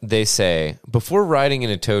 they say, before riding in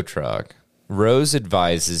a tow truck, Rose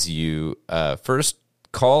advises you first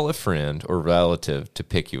call a friend or relative to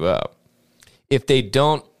pick you up. If they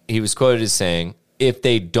don't, he was quoted as saying, if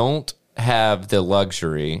they don't have the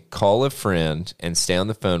luxury, call a friend and stay on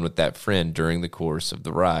the phone with that friend during the course of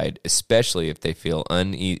the ride, especially if they feel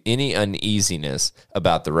any uneasiness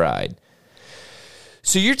about the ride.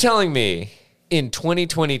 So you're telling me in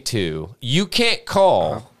 2022, you can't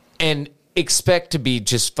call and expect to be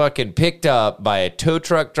just fucking picked up by a tow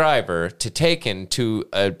truck driver to taken to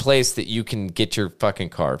a place that you can get your fucking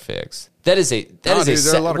car fixed. That is a Dude, there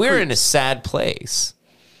are a lot of we're creeps. in a sad place.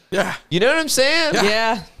 Yeah. You know what I'm saying?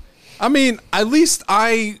 Yeah. I mean, at least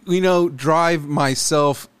I, drive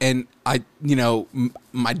myself, and I,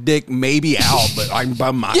 my dick may be out, but I'm by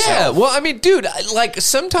myself. Yeah, well, I mean, dude, like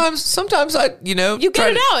sometimes I, You try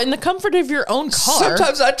get it out in the comfort of your own car.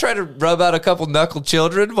 Sometimes I try to rub out a couple knuckle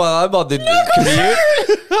children while I'm on the commute.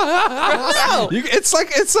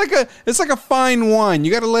 It's like a fine wine.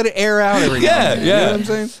 You got to let it air out every now and then. You know what I'm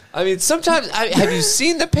saying? I mean, sometimes have you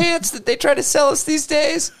seen the pants that they try to sell us these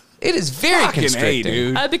days? It is very Fucking A, constricting.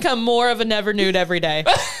 dude. I become more of a never nude every day.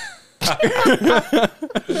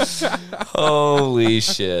 Holy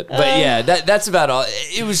shit! But yeah, that's about all.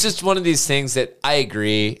 It was just one of these things that I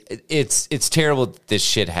agree. It's terrible that this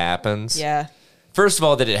shit happens. Yeah. First of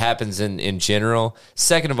all, that it happens in general.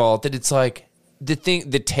 Second of all, that it's like the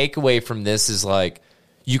takeaway from this is like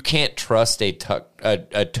you can't trust a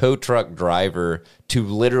tow truck driver to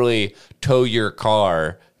literally tow your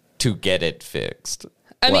car to get it fixed.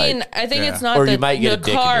 I Like, mean, I think yeah. it's not Or the, you might get a the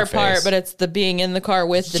dick in car your part, face. but it's the being in the car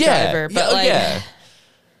with the yeah, driver. But yeah.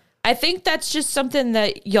 I think that's just something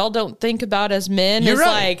that y'all don't think about as men. You're is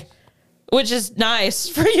right. like, which is nice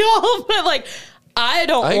for y'all, but like, I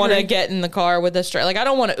don't want to agree. get in the car with a straight. Like, I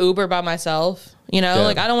don't want to Uber by myself. Yeah.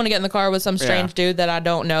 Like I don't want to get in the car with some strange dude that I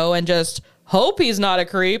don't know and just hope he's not a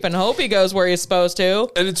creep and hope he goes where he's supposed to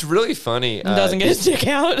And it's really funny. and doesn't get his dick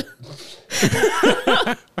out.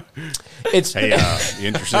 It's Hey, you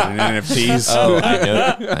interested in NFTs? Oh,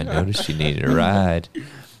 I noticed you needed a ride.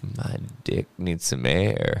 My dick needs some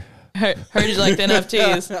air. Heard you like the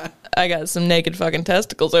NFTs. I got some naked fucking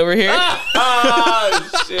testicles over here. Oh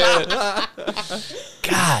shit!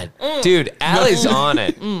 God, dude, Allie's on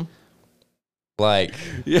it. Like,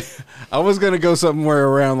 I was gonna go somewhere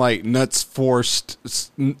around like nuts forced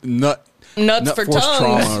nut Nuts for forced tongues.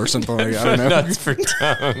 trauma or something like that. I don't know. nuts for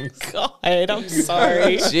tongues. God, I'm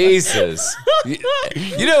sorry. Jesus.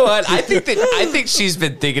 You know what? I think she's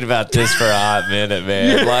been thinking about this for a hot minute,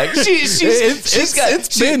 man. Like she's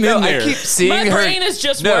been in there. I keep seeing My her. brain is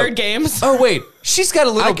just No. word games. Oh wait, she's got a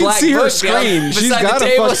little I can black see her book screen. down She's beside got the a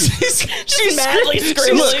table. fucking- She's madly She's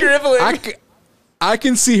scribbling. scribbling. I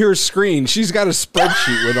can see her screen. She's got a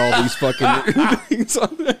spreadsheet with all these fucking things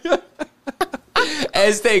on there.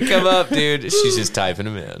 As they come up, dude, she's just typing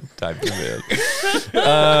them in.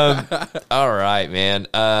 All right, man.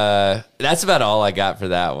 That's about all I got for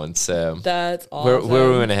that one. So That's where awesome. are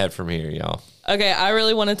we going to head from here, y'all? Okay, I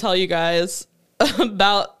really want to tell you guys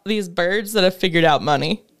about these birds that have figured out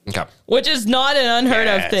money, Okay. which is not an unheard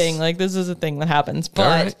of Yes. thing. Like, this is a thing that happens.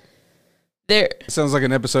 But right. Sounds like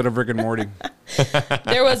an episode of Rick and Morty.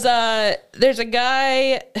 there's a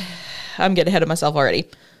guy. I'm getting ahead of myself already.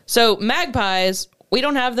 So magpies, we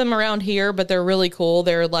don't have them around here, but they're really cool.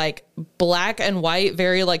 They're like black and white,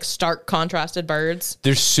 very like stark contrasted birds.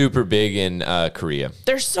 They're super big in Korea.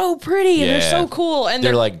 They're so pretty and they're so cool. And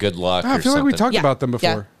they're like good luck. I or feel like we something. talked about them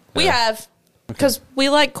before. We have, because we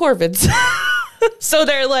like corvids. So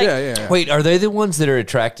they're like Yeah. Wait, are they the ones that are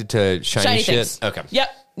attracted to shiny shit? things. Okay. Yep.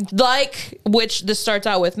 Like, which this starts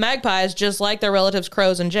out with magpies, just like their relatives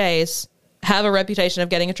crows and jays, have a reputation of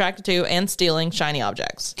getting attracted to and stealing shiny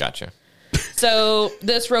objects. Gotcha. So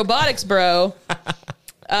this robotics bro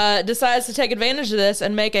decides to take advantage of this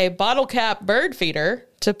and make a bottle cap bird feeder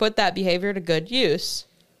to put that behavior to good use.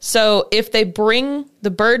 So if they bring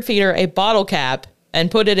the bird feeder a bottle cap and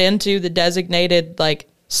put it into the designated like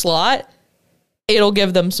slot, it'll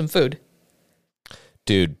give them some food.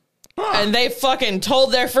 Dude, And they fucking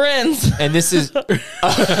told their friends. And this is,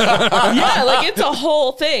 Yeah, like it's a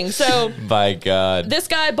whole thing. So by God. this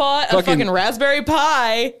guy bought a fucking Raspberry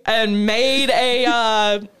Pi and made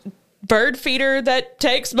a bird feeder that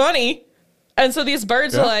takes money. And so these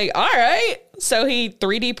birds are like, all right. So he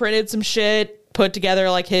 3D printed some shit, put together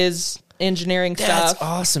like his engineering That's stuff.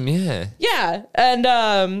 awesome, yeah. Yeah.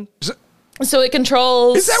 And so it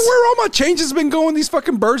controls. Is that where all my change has been going? These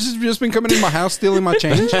fucking birds have just been coming in my house stealing my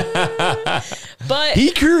change. But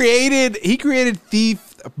He created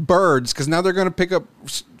thief birds because now they're going to pick up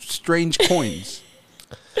strange coins.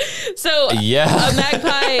 so Yeah. a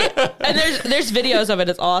magpie, and there's videos of it.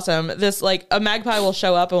 It's awesome. This like a magpie will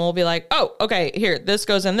show up and we'll be like, oh, okay, here, this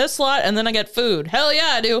goes in this slot, and then I get food. Hell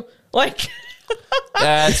yeah, I do. Like.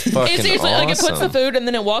 That's fucking It's seriously awesome. like it puts the food and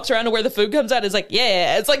then it walks around to where the food comes out. It's like,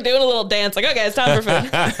 yeah, it's like doing a little dance. Like, okay, it's time for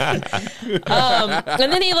food.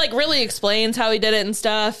 And then he like really explains how he did it and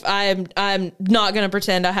stuff. I'm not going to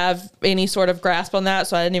pretend I have any sort of grasp on that.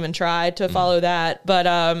 So I didn't even try to follow that.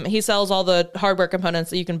 But he sells all the hardware components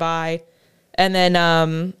that you can buy. And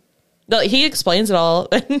then he explains it all.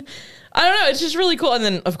 And I don't know. It's just really cool. And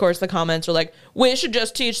then, of course, the comments are like, we should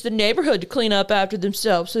just teach the neighborhood to clean up after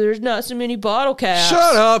themselves so there's not so many bottle caps.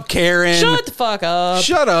 Shut up, Karen. Shut the fuck up.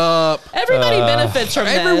 Shut up. Everybody benefits from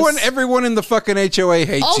this. Everyone in the fucking HOA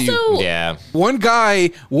hates you. Also, Yeah. One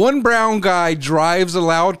brown guy drives a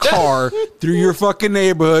loud car through your fucking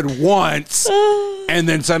neighborhood once, and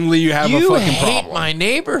then suddenly you have a You fucking hate problem. my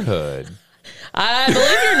neighborhood. I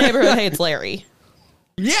believe your neighborhood hates Larry.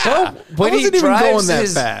 Yeah, Well, I wasn't even going that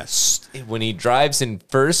fast. When he drives in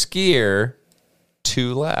first gear,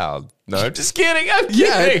 too loud. No, I'm just kidding. I'm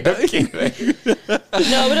kidding. Yeah. I'm kidding.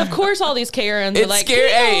 No, but of course all these Karens are It like,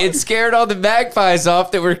 scared. "People-" Hey, it scared all the magpies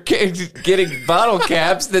off that were getting bottle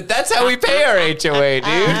caps. That's how we pay our HOA,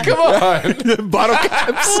 dude. Come on. Bottle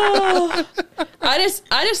caps.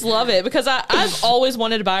 I just love it because I've always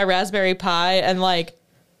wanted to buy a Raspberry Pi and like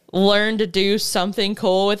learn to do something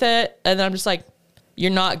cool with it. And then I'm just like, you're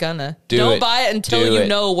not gonna. Don't buy it until Do you it.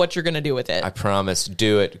 know what you're gonna do with it. I promise,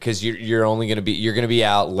 do it because you're only gonna be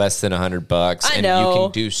out less than $100. I and know. you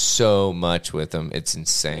can do so much with them. It's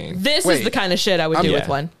insane. This Wait. is the kind of shit I would do Yeah. with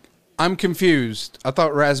one. I'm confused. I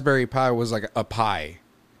thought Raspberry Pi was like a pie.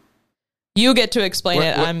 You get to explain What-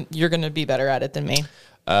 it. what- You're gonna be better at it than me.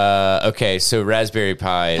 Okay, so Raspberry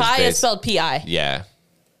Pi Pi is is spelled P-I. yeah,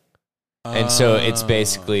 and so it's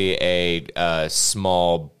basically a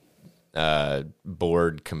small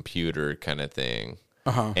board computer kind of thing.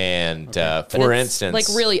 And But for it's, instance, like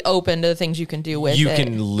really open to the things you can do with you it.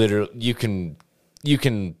 can literally you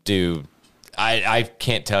can do. I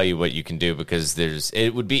can't tell you what you can do because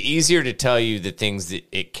it would be easier to tell you the things that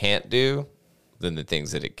it can't do than the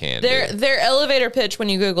things that it can do. Their elevator pitch when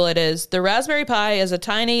you Google it is, the Raspberry Pi is a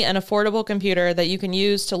tiny and affordable computer that you can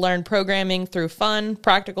use to learn programming through fun,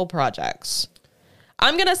 practical projects.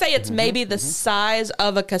 I'm going to say it's maybe the size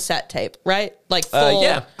of a cassette tape, right? Like full.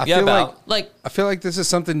 Yeah, I yeah, feel about. Like, I feel like this is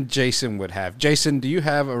something Jason would have. Jason, do you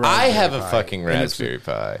have a Raspberry I have a Pi? fucking And it's- Raspberry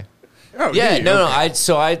Pi. Oh, Yeah, do you? no.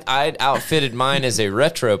 Okay. I outfitted mine as a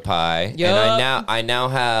retro Pi, and Yup. I now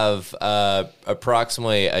have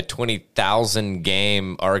approximately a 20,000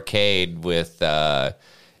 game arcade with anything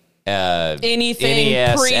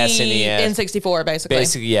NES, pre SNES. N64, basically.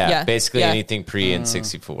 Basically Yeah. anything pre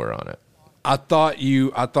N64 on it. I thought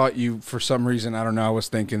you for some reason, I don't know, I was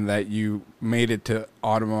thinking that you made it to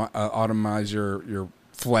automize your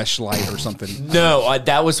fleshlight or something. No,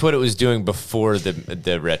 that was what it was doing before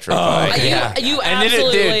the retro Pi. okay. Yeah. You And then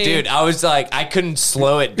absolutely- dude, I was like, I couldn't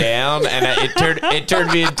slow it down, and it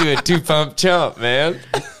turned me into a 2-pump chump, man.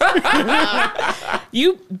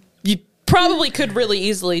 You probably could really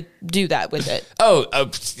easily do that with it. Oh,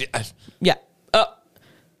 Yeah.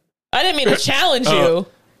 I didn't mean to challenge you.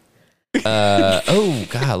 oh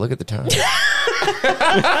God, look at the time.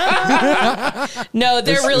 No,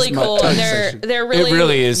 they're This really is my cool. time They're section. really It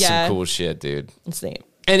really is yeah, some cool shit, dude. It's neat.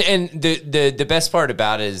 And the best part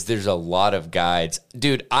about it is there's a lot of guides.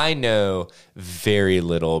 Dude, I know very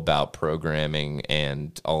little about programming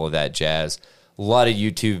and all of that jazz. A lot of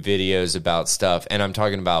YouTube videos about stuff, and I'm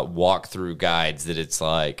talking about walkthrough guides that it's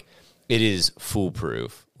like, it is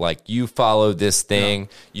foolproof. Like, you follow this thing,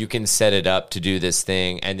 you can set it up to do this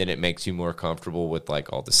thing, and then it makes you more comfortable with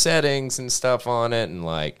like all the settings and stuff on it, and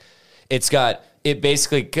like it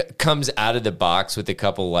basically comes out of the box with a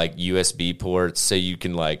couple like USB ports, so you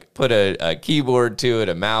can like put a keyboard to it,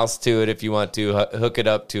 a mouse to it if you want to, hook it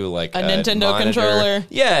up to like A Nintendo monitor. controller.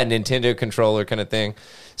 Yeah, a Nintendo controller kind of thing.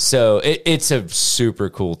 So it's a super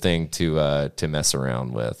cool thing to mess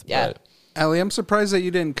around with. Yeah. But Allie, I'm surprised that you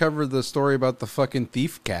didn't cover the story about the fucking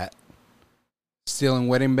thief cat. Stealing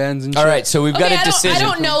wedding bands and shit. All right, so we've got a I decision.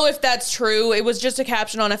 don't know if that's true. It was just a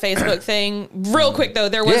caption on a Facebook thing. Real quick though,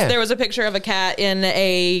 there was a picture of a cat in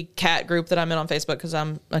a cat group that I'm in on Facebook because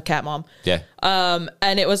I'm a cat mom. Yeah.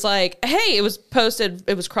 And it was like, hey, it was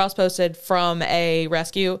cross-posted from a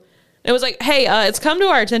rescue. It was like, hey, it's come to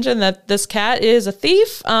our attention that this cat is a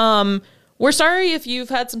thief. We're sorry if you've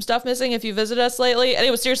had some stuff missing, if you visited us lately. And it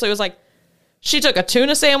was like, she took a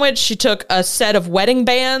tuna sandwich. She took a set of wedding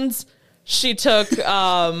bands. She took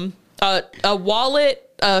a wallet,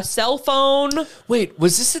 a cell phone. Wait,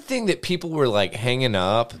 was this a thing that people were like hanging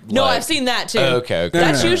up? No, like, I've seen that too. Oh, okay.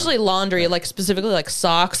 That's usually laundry, like specifically like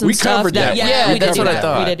socks and We stuff. covered that. Yeah, we did that's do what that. I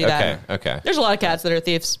thought. We did do that. Okay. There's a lot of cats that are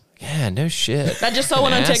thieves. Yeah, no shit. I just saw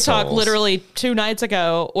one on TikTok Assholes. literally 2 nights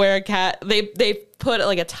ago where a cat, they put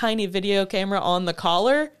like a tiny video camera on the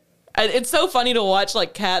collar. And it's so funny to watch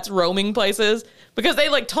like cats roaming places because they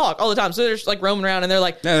like talk all the time. So they're just like roaming around and they're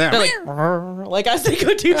like as they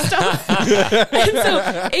go do stuff. And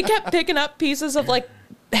so it kept picking up pieces of like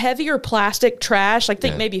heavier plastic trash, like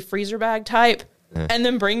think maybe freezer bag type, and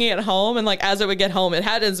then bringing it home. And like as it would get home, it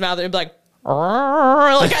had it in its mouth and it'd be like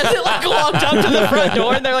as it like walked up to the front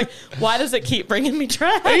door, and they're like, "Why does it keep bringing me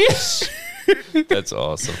trash?" That's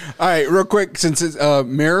awesome. All right, real quick, since it's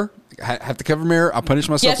mirror, have to cover mirror. I'll punish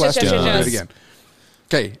myself Yes, last yes, time. yes, I'll yes. do it again.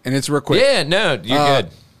 Okay, and it's real quick. Yeah, no, you're good.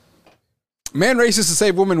 Man races to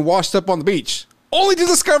save woman washed up on the beach, only to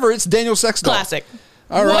discover it's Daniel Sexton. Classic.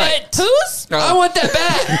 All right. What? Who's? I want that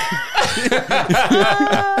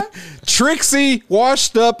back. Trixie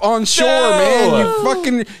washed up on shore, No.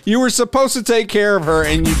 man. You were supposed to take care of her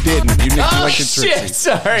and you didn't. You neglected Shit, Trixie.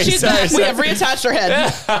 sorry. We have reattached her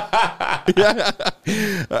head.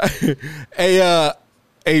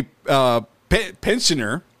 A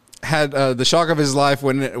pensioner had the shock of his life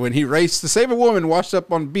when he raced to save a woman washed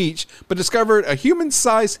up on beach, but discovered a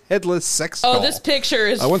human-sized headless sex doll. Oh, this picture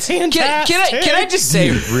is want some- fantastic. Can I just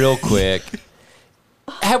say real quick?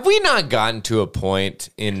 Have we not gotten to a point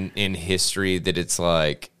in history that it's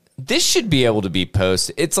like this should be able to be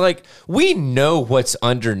posted? It's like we know what's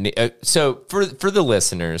underneath. So for the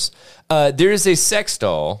listeners, there is a sex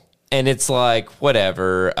doll, and it's like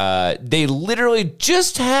whatever. They literally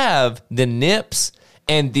just have the nips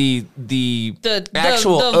and the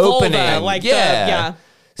actual the opening, vulva, like yeah.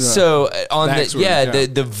 So on That's the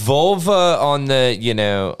what- the vulva on the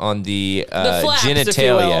on the flaps,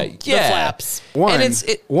 genitalia, if you will. The flaps. One, and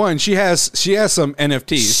one, she has some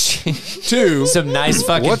NFTs. Two, some nice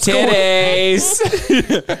fucking What's going- titties.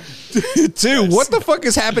 two, what the fuck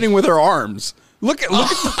is happening with her arms? Look at the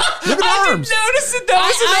arms. Notice it. That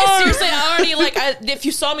was I an arm. seriously, I already if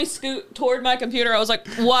you saw me scoot toward my computer, I was like,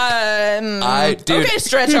 "What?" Dude, Okay,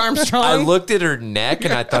 Stretch Armstrong. I looked at her neck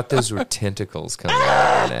and I thought those were tentacles coming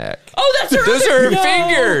out of her neck. Oh, that's her. Those are her No.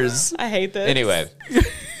 fingers. I hate this. Anyway,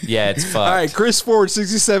 yeah, it's fucked. All right, Chris Ford,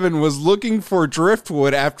 67, was looking for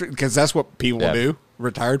driftwood because that's what people Yep. do.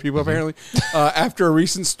 Retired people, apparently. After a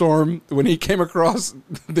recent storm, when he came across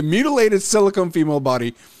the mutilated silicone female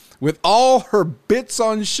body with all her bits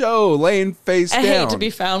on show, laying face I down. hate to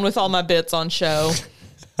be found with all my bits on show.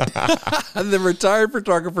 The retired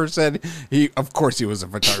photographer said of course he was a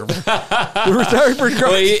photographer. The retired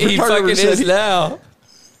Well, he photographer fucking said is now.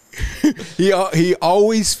 he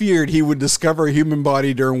always feared he would discover a human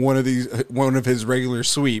body during one of his regular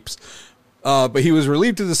sweeps. But he was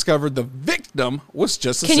relieved to discover the victim was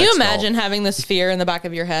just a Can sex you doll. imagine having this fear in the back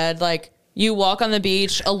of your head? Like, you walk on the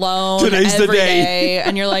beach alone Today's the every day. day,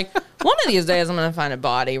 and you're like, one of these days I'm going to find a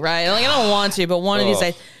body, right? Like, I don't want to, but one of these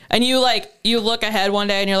days. And you look ahead one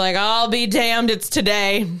day and you're like, I'll be damned, it's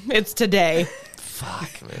today. It's today.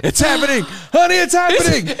 Fuck, man. It's happening, honey! It's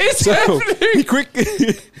happening! It's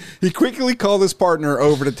happening. He quickly called his partner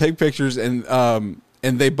over to take pictures, and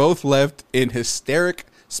they both left in hysteric,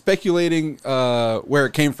 speculating where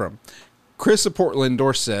it came from. Chris of Portland,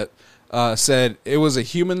 Dorset, said it was a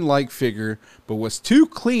human-like figure, but was too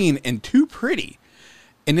clean and too pretty,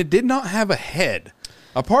 and it did not have a head.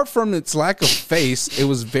 Apart from its lack of face, it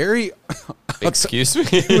was very Excuse me.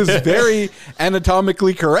 it was very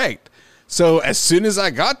anatomically correct. So as soon as I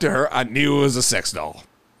got to her, I knew it was a sex doll.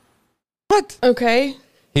 What? Okay.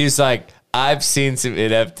 He's like, I've seen some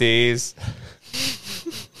NFTs,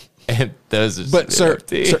 and those are But some sir,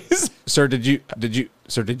 NFTs. sir, did you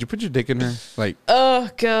put your dick in her? Like, Oh,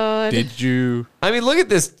 God. did you? I mean, look at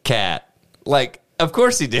this cat. Like, of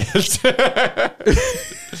course he did.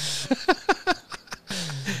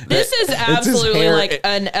 This is absolutely hair. like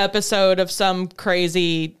an episode of some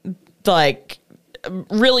crazy, like,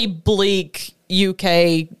 really bleak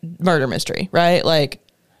UK murder mystery, right? Like,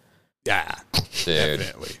 Yeah, Dude.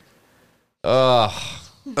 definitely. Ugh.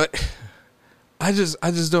 I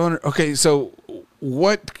just don't. Okay, so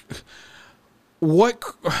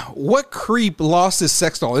what creep lost his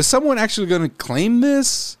sex doll? Is someone actually going to claim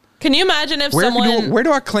this? Can you imagine if where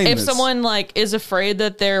do I claim if this? someone like is afraid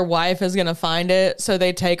that their wife is gonna find it, so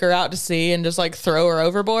they take her out to sea and just like throw her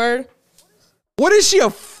overboard? What is she,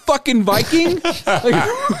 a fucking Viking?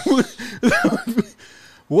 Like,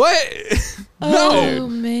 what? No, Oh,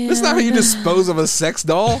 man. that's not how you dispose of a sex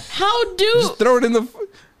doll. How do Just throw it in the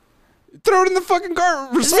fucking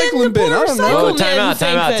recycling Send the bin. I poor don't know. recycle- Oh, time out,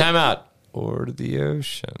 Same thing. time out. Or to the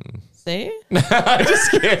ocean. see?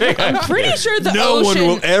 Just kidding. I'm pretty sure the No ocean,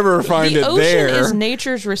 one will ever find the it ocean there. is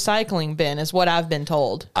nature's recycling bin, is what I've been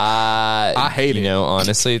told. I hate it. You know,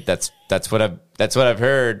 honestly, that's what I've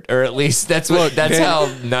heard, or at least that's Look, how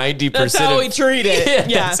 90%. That's how we treat it.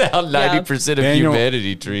 Yeah, that's how 90% of Daniel-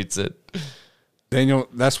 humanity treats it. Daniel,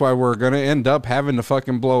 that's why we're going to end up having to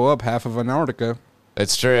fucking blow up half of Antarctica.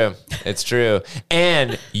 It's true. It's true.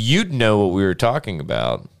 And you'd know what we were talking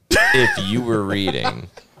about if you were reading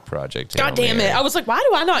Project Hail God damn it! Mary. I was like, why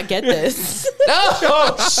do I not get this?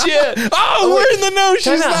 Oh shit! Oh, we're in the know.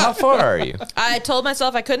 She's Time out. How not. far are you? I told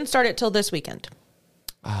myself I couldn't start it till this weekend.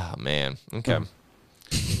 Oh man. Okay.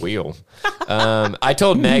 Wheel. I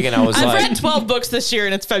told Megan I was I've like, read 12 books this year,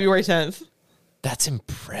 and it's February 10th. "That's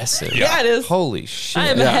impressive." Yeah, it is. Holy shit! I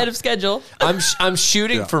am ahead of schedule. I'm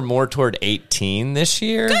shooting for more toward 18 this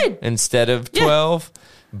year Good. instead of 12,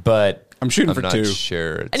 but I'm shooting for not 2.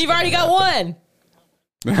 Sure, it's And you've already gonna got happen. one.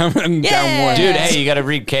 I'm down Yeah. one. Dude. Hey, you got to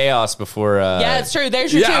read Chaos before. Yeah, it's true.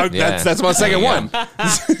 There's your Yeah, two. that's my second Yeah. one.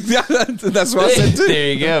 Yeah, that's what I said too.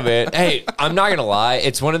 There you go, man. Hey, I'm not gonna lie.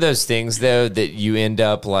 It's one of those things though that you end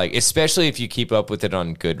up like, especially if you keep up with it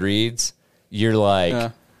on Goodreads, you're like, Yeah.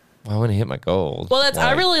 well, I want to hit my goal. Well, I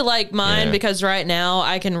Like, really like mine yeah. because right now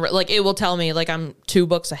I can, like, it will tell me, like, I'm 2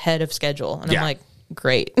 books ahead of schedule. And Yeah. I'm like,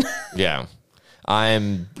 great. Yeah,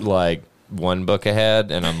 I'm like 1 book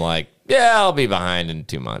ahead, and I'm like, yeah, I'll be behind in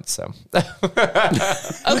 2 months. So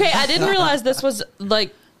Okay, I didn't realize this was,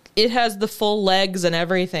 like, it has the full legs and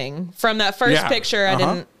everything. From that first Yeah. picture,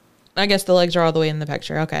 I guess the legs are all the way in the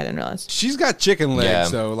picture. Okay, I didn't realize. She's got chicken legs, Yeah.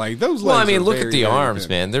 so like those legs. well, I mean, are look very, at the very arms, thin.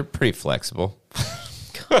 man. They're pretty flexible.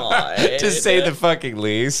 God. To say the fucking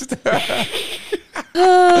least.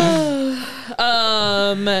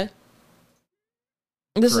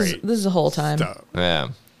 This Great is a whole time. Stuff. Yeah.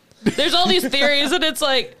 There's all these theories, and it's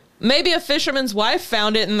like, maybe a fisherman's wife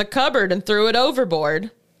found it in the cupboard and threw it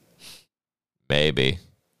overboard. Maybe.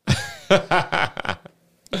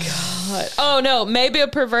 Oh no, maybe a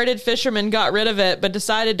perverted fisherman got rid of it but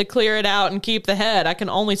decided to clear it out and keep the head. I can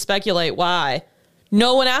only speculate why.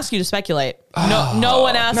 No one asked you to speculate. No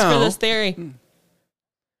one asked No. for this theory.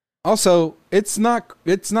 Also, it's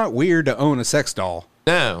not weird to own a sex doll.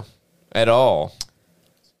 No, at all.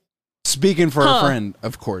 Speaking for Huh. a friend,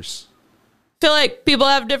 of course. Feel like people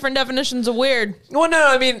have different definitions of weird. Well, no,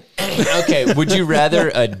 I mean, okay, would you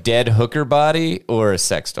rather a dead hooker body or a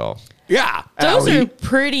sex doll? Yeah, Those Allie. are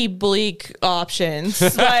pretty bleak options.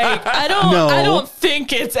 Like, I don't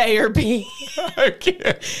think it's A or B.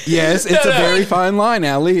 Okay. Yes, it's a very fine line,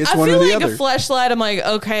 Allie. It's I one or feel the like other. a fleshlight. I'm like,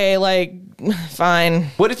 okay, like, fine.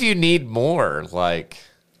 What if you need more? Like,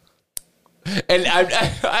 and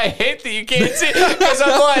I hate that you can't see because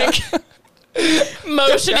I'm like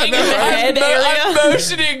Motioning in the head I'm area.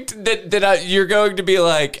 motioning that you're going to be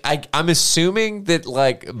like I'm assuming that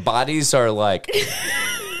like bodies are like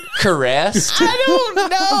caressed. I don't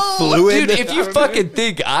know. Fluid. Dude, if you fucking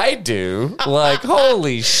think I do, like,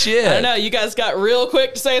 holy shit. I don't know. You guys got real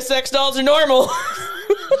quick to say sex dolls are normal.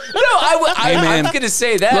 No, Hey, man. I'm going to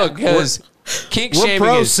say that Look, because kink We're shaming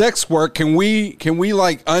pro is... sex work. Can we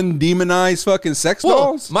like undemonize fucking sex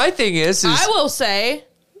dolls? My thing is I will say,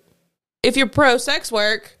 if you're pro sex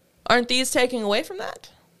work, aren't these taking away from that?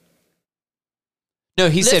 no,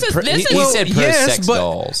 he said is- pro, this he is- said pro yes, sex but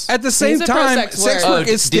dolls. At the same These are pro time, sex sex work. work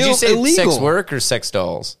is Did still you say illegal. sex work or sex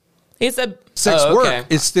dolls? He said, Sex Oh, work okay.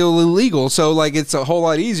 is still illegal. So like, it's a whole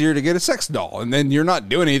lot easier to get a sex doll, and then you're not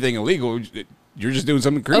doing anything illegal. You're just doing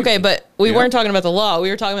something creepy. okay, but we Yeah. weren't talking about the law. We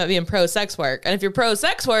were talking about being pro sex work. And if you're pro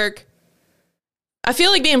sex work, I feel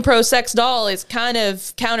like being pro sex doll is kind of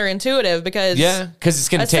counterintuitive because Yeah, because it's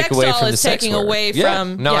going a to take sex away doll from the is sex taking work. away Yeah.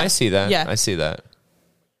 from- No, yeah. I see that. Yeah. I see that.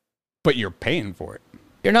 but you're paying for it.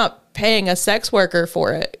 you're not paying a sex worker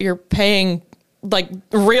for it. You're paying like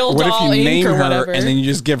real What doll if you ink name or her whatever. and then you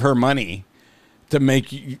just give her money to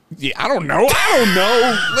make you? Yeah, I don't know.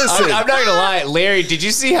 Listen, I'm not gonna lie, Larry. Did you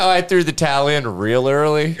see how I threw the towel in real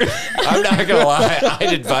early? I'm not gonna lie.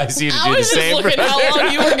 I'd advise you to I do the was just same. looking how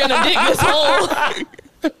long you were going to dig this hole.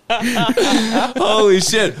 Holy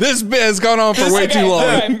shit. This bit has gone on for way too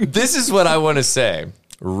long. This is what I want to say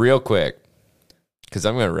real quick, because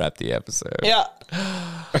I'm going to wrap the episode. Yeah.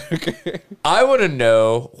 I want to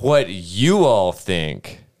know what you all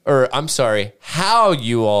think, or I'm sorry, how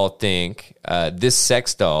you all think this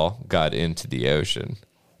sex doll got into the ocean.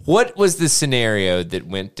 What was the scenario that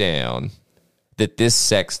went down that this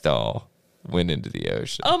sex doll went into the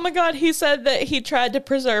ocean? Oh my God, he said that he tried to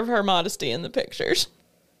preserve her modesty in the pictures.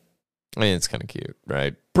 I mean, it's kind of cute,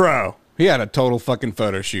 right? Bro, he had a total fucking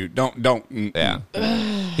photo shoot. Don't. Yeah.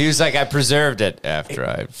 He was like, I preserved it after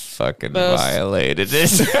I fucking violated it.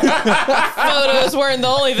 Photos weren't the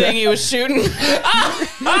only thing he was shooting.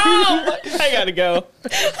 I gotta go.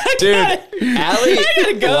 Dude, Allie, I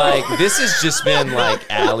gotta go. like, this has just been like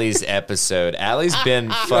Allie's episode. Allie's been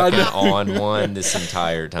fucking on one this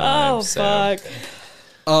entire time. Oh, so. fuck.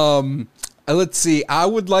 Let's see. I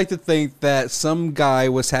would like to think that some guy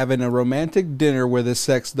was having a romantic dinner with a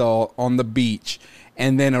sex doll on the beach,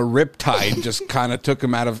 and then a riptide just kind of took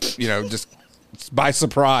him out of, just by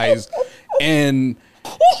surprise. And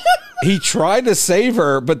he tried to save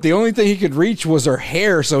her, but the only thing he could reach was her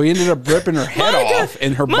hair, so he ended up ripping her head off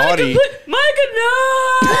and her body. Monica,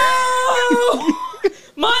 no!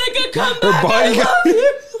 Monica, come back! I love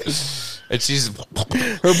you. And she's...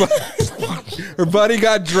 Her body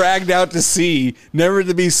got dragged out to sea, never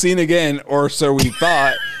to be seen again, or so we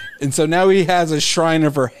thought. And so now he has a shrine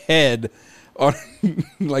of her head on,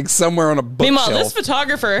 like, somewhere on a bookshelf. Meanwhile, this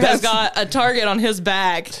photographer has got a target on his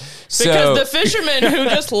back because the fisherman who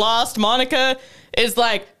just lost Monica is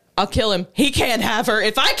like, I'll kill him. He can't have her.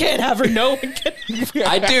 If I can't have her, no one can.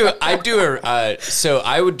 So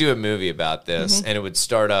I would do a movie about this, and it would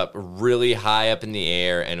start up really high up in the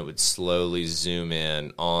air, and it would slowly zoom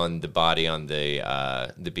in on the body on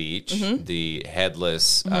the beach, the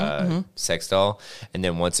headless sex doll, and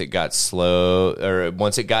then once it got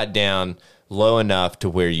down low enough to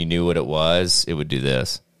where you knew what it was, it would do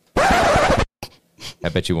this. I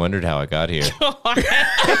bet you wondered how I got here.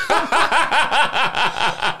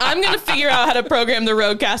 I'm going to figure out how to program the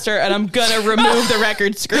Rodecaster, and I'm going to remove the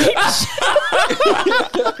record screech.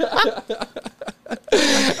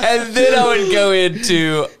 And then I would go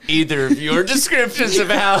into either of your descriptions of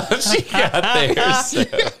how she got there. So.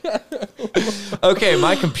 Okay,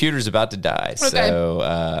 my computer's about to die, so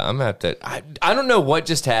I'm going to have to... I don't know what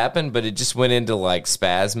just happened, but it just went into, like,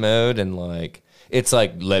 spaz mode, and, like... It's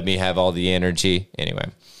like, let me have all the energy. Anyway.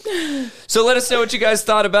 So let us know what you guys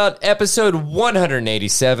thought about episode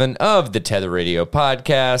 187 of the Tether Radio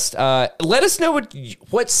podcast. Let us know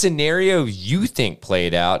what scenario you think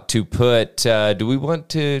played out to put, do we want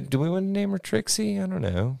to name her Trixie? I don't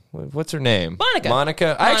know. What's her name?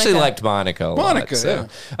 Monica. I actually liked Monica a lot. Monica, yeah.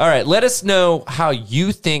 All right, let us know how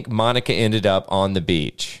you think Monica ended up on the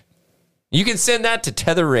beach. You can send that to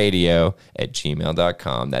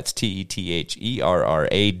tetherradio@gmail.com. That's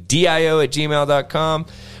TETHERRADIO@gmail.com.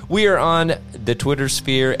 We are on the Twitter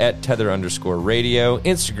sphere at tether_radio.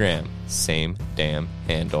 Instagram, same damn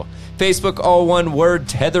handle. Facebook, all one word,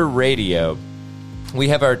 Tether Radio. We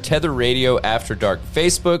have our Tether Radio After Dark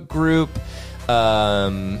Facebook group.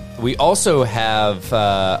 We also have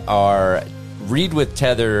our Read with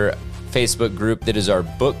Tether Facebook group that is our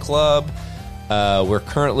book club. We're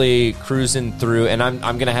currently cruising through, and I'm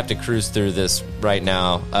going to have to cruise through this right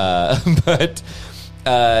now, but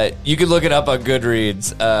you can look it up on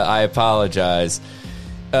Goodreads. I apologize.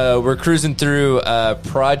 We're cruising through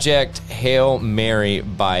Project Hail Mary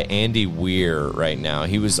by Andy Weir right now.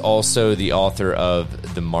 He was also the author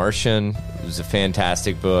of The Martian. It was a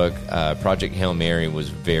fantastic book. Project Hail Mary was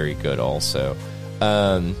very good also.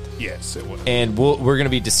 Yes, it was. And we're going to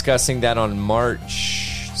be discussing that on March...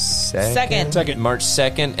 Second. March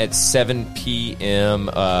 2nd at 7 p.m.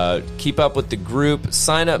 Keep up with the group.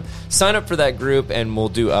 Sign up for that group, and we'll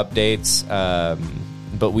do updates.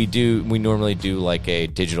 But we normally do like a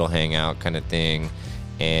digital hangout kind of thing,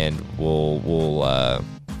 and we'll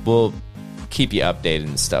keep you updated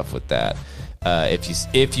and stuff with that.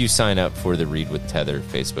 If you sign up for the Read with Tether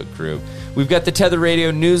Facebook group. We've got the Tether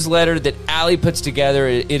Radio newsletter that Allie puts together.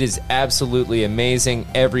 It is absolutely amazing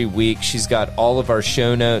every week. She's got all of our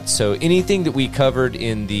show notes. So anything that we covered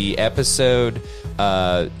in the episode,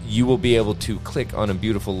 you will be able to click on a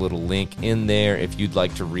beautiful little link in there if you'd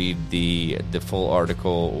like to read the full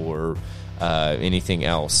article or anything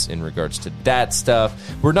else in regards to that stuff.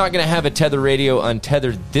 We're not going to have a Tether Radio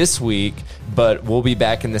Untethered this week, but we'll be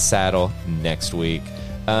back in the saddle next week.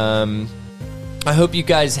 I hope you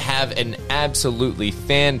guys have an absolutely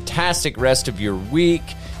fantastic rest of your week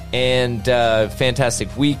and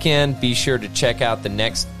fantastic weekend. Be sure to check out the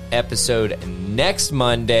next episode next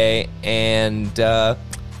Monday. And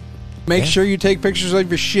make sure you take pictures of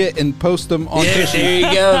your shit and post them on Tushy. There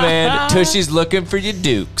you go, man. Tushy's looking for your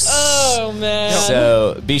dukes. Oh, man.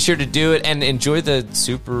 So be sure to do it and enjoy the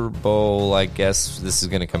Super Bowl. I guess this is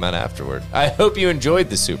going to come out afterward. I hope you enjoyed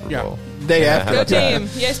the Super Bowl. Day after. Go team.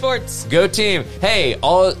 Yay, sports. Go team. Hey,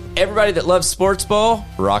 everybody that loves sports ball,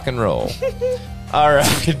 rock and roll. All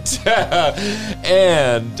right.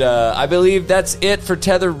 And I believe that's it for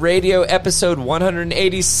Tether Radio episode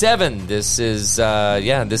 187. This is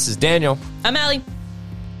Daniel. I'm Allie.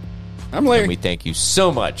 I'm Larry. And we thank you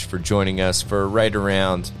so much for joining us for right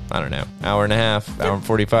around, I don't know, hour and a half, hour and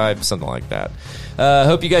 45, something like that.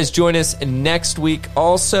 Hope you guys join us next week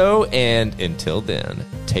also. And until then,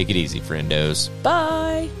 take it easy, friendos.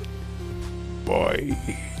 Bye.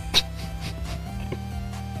 Bye.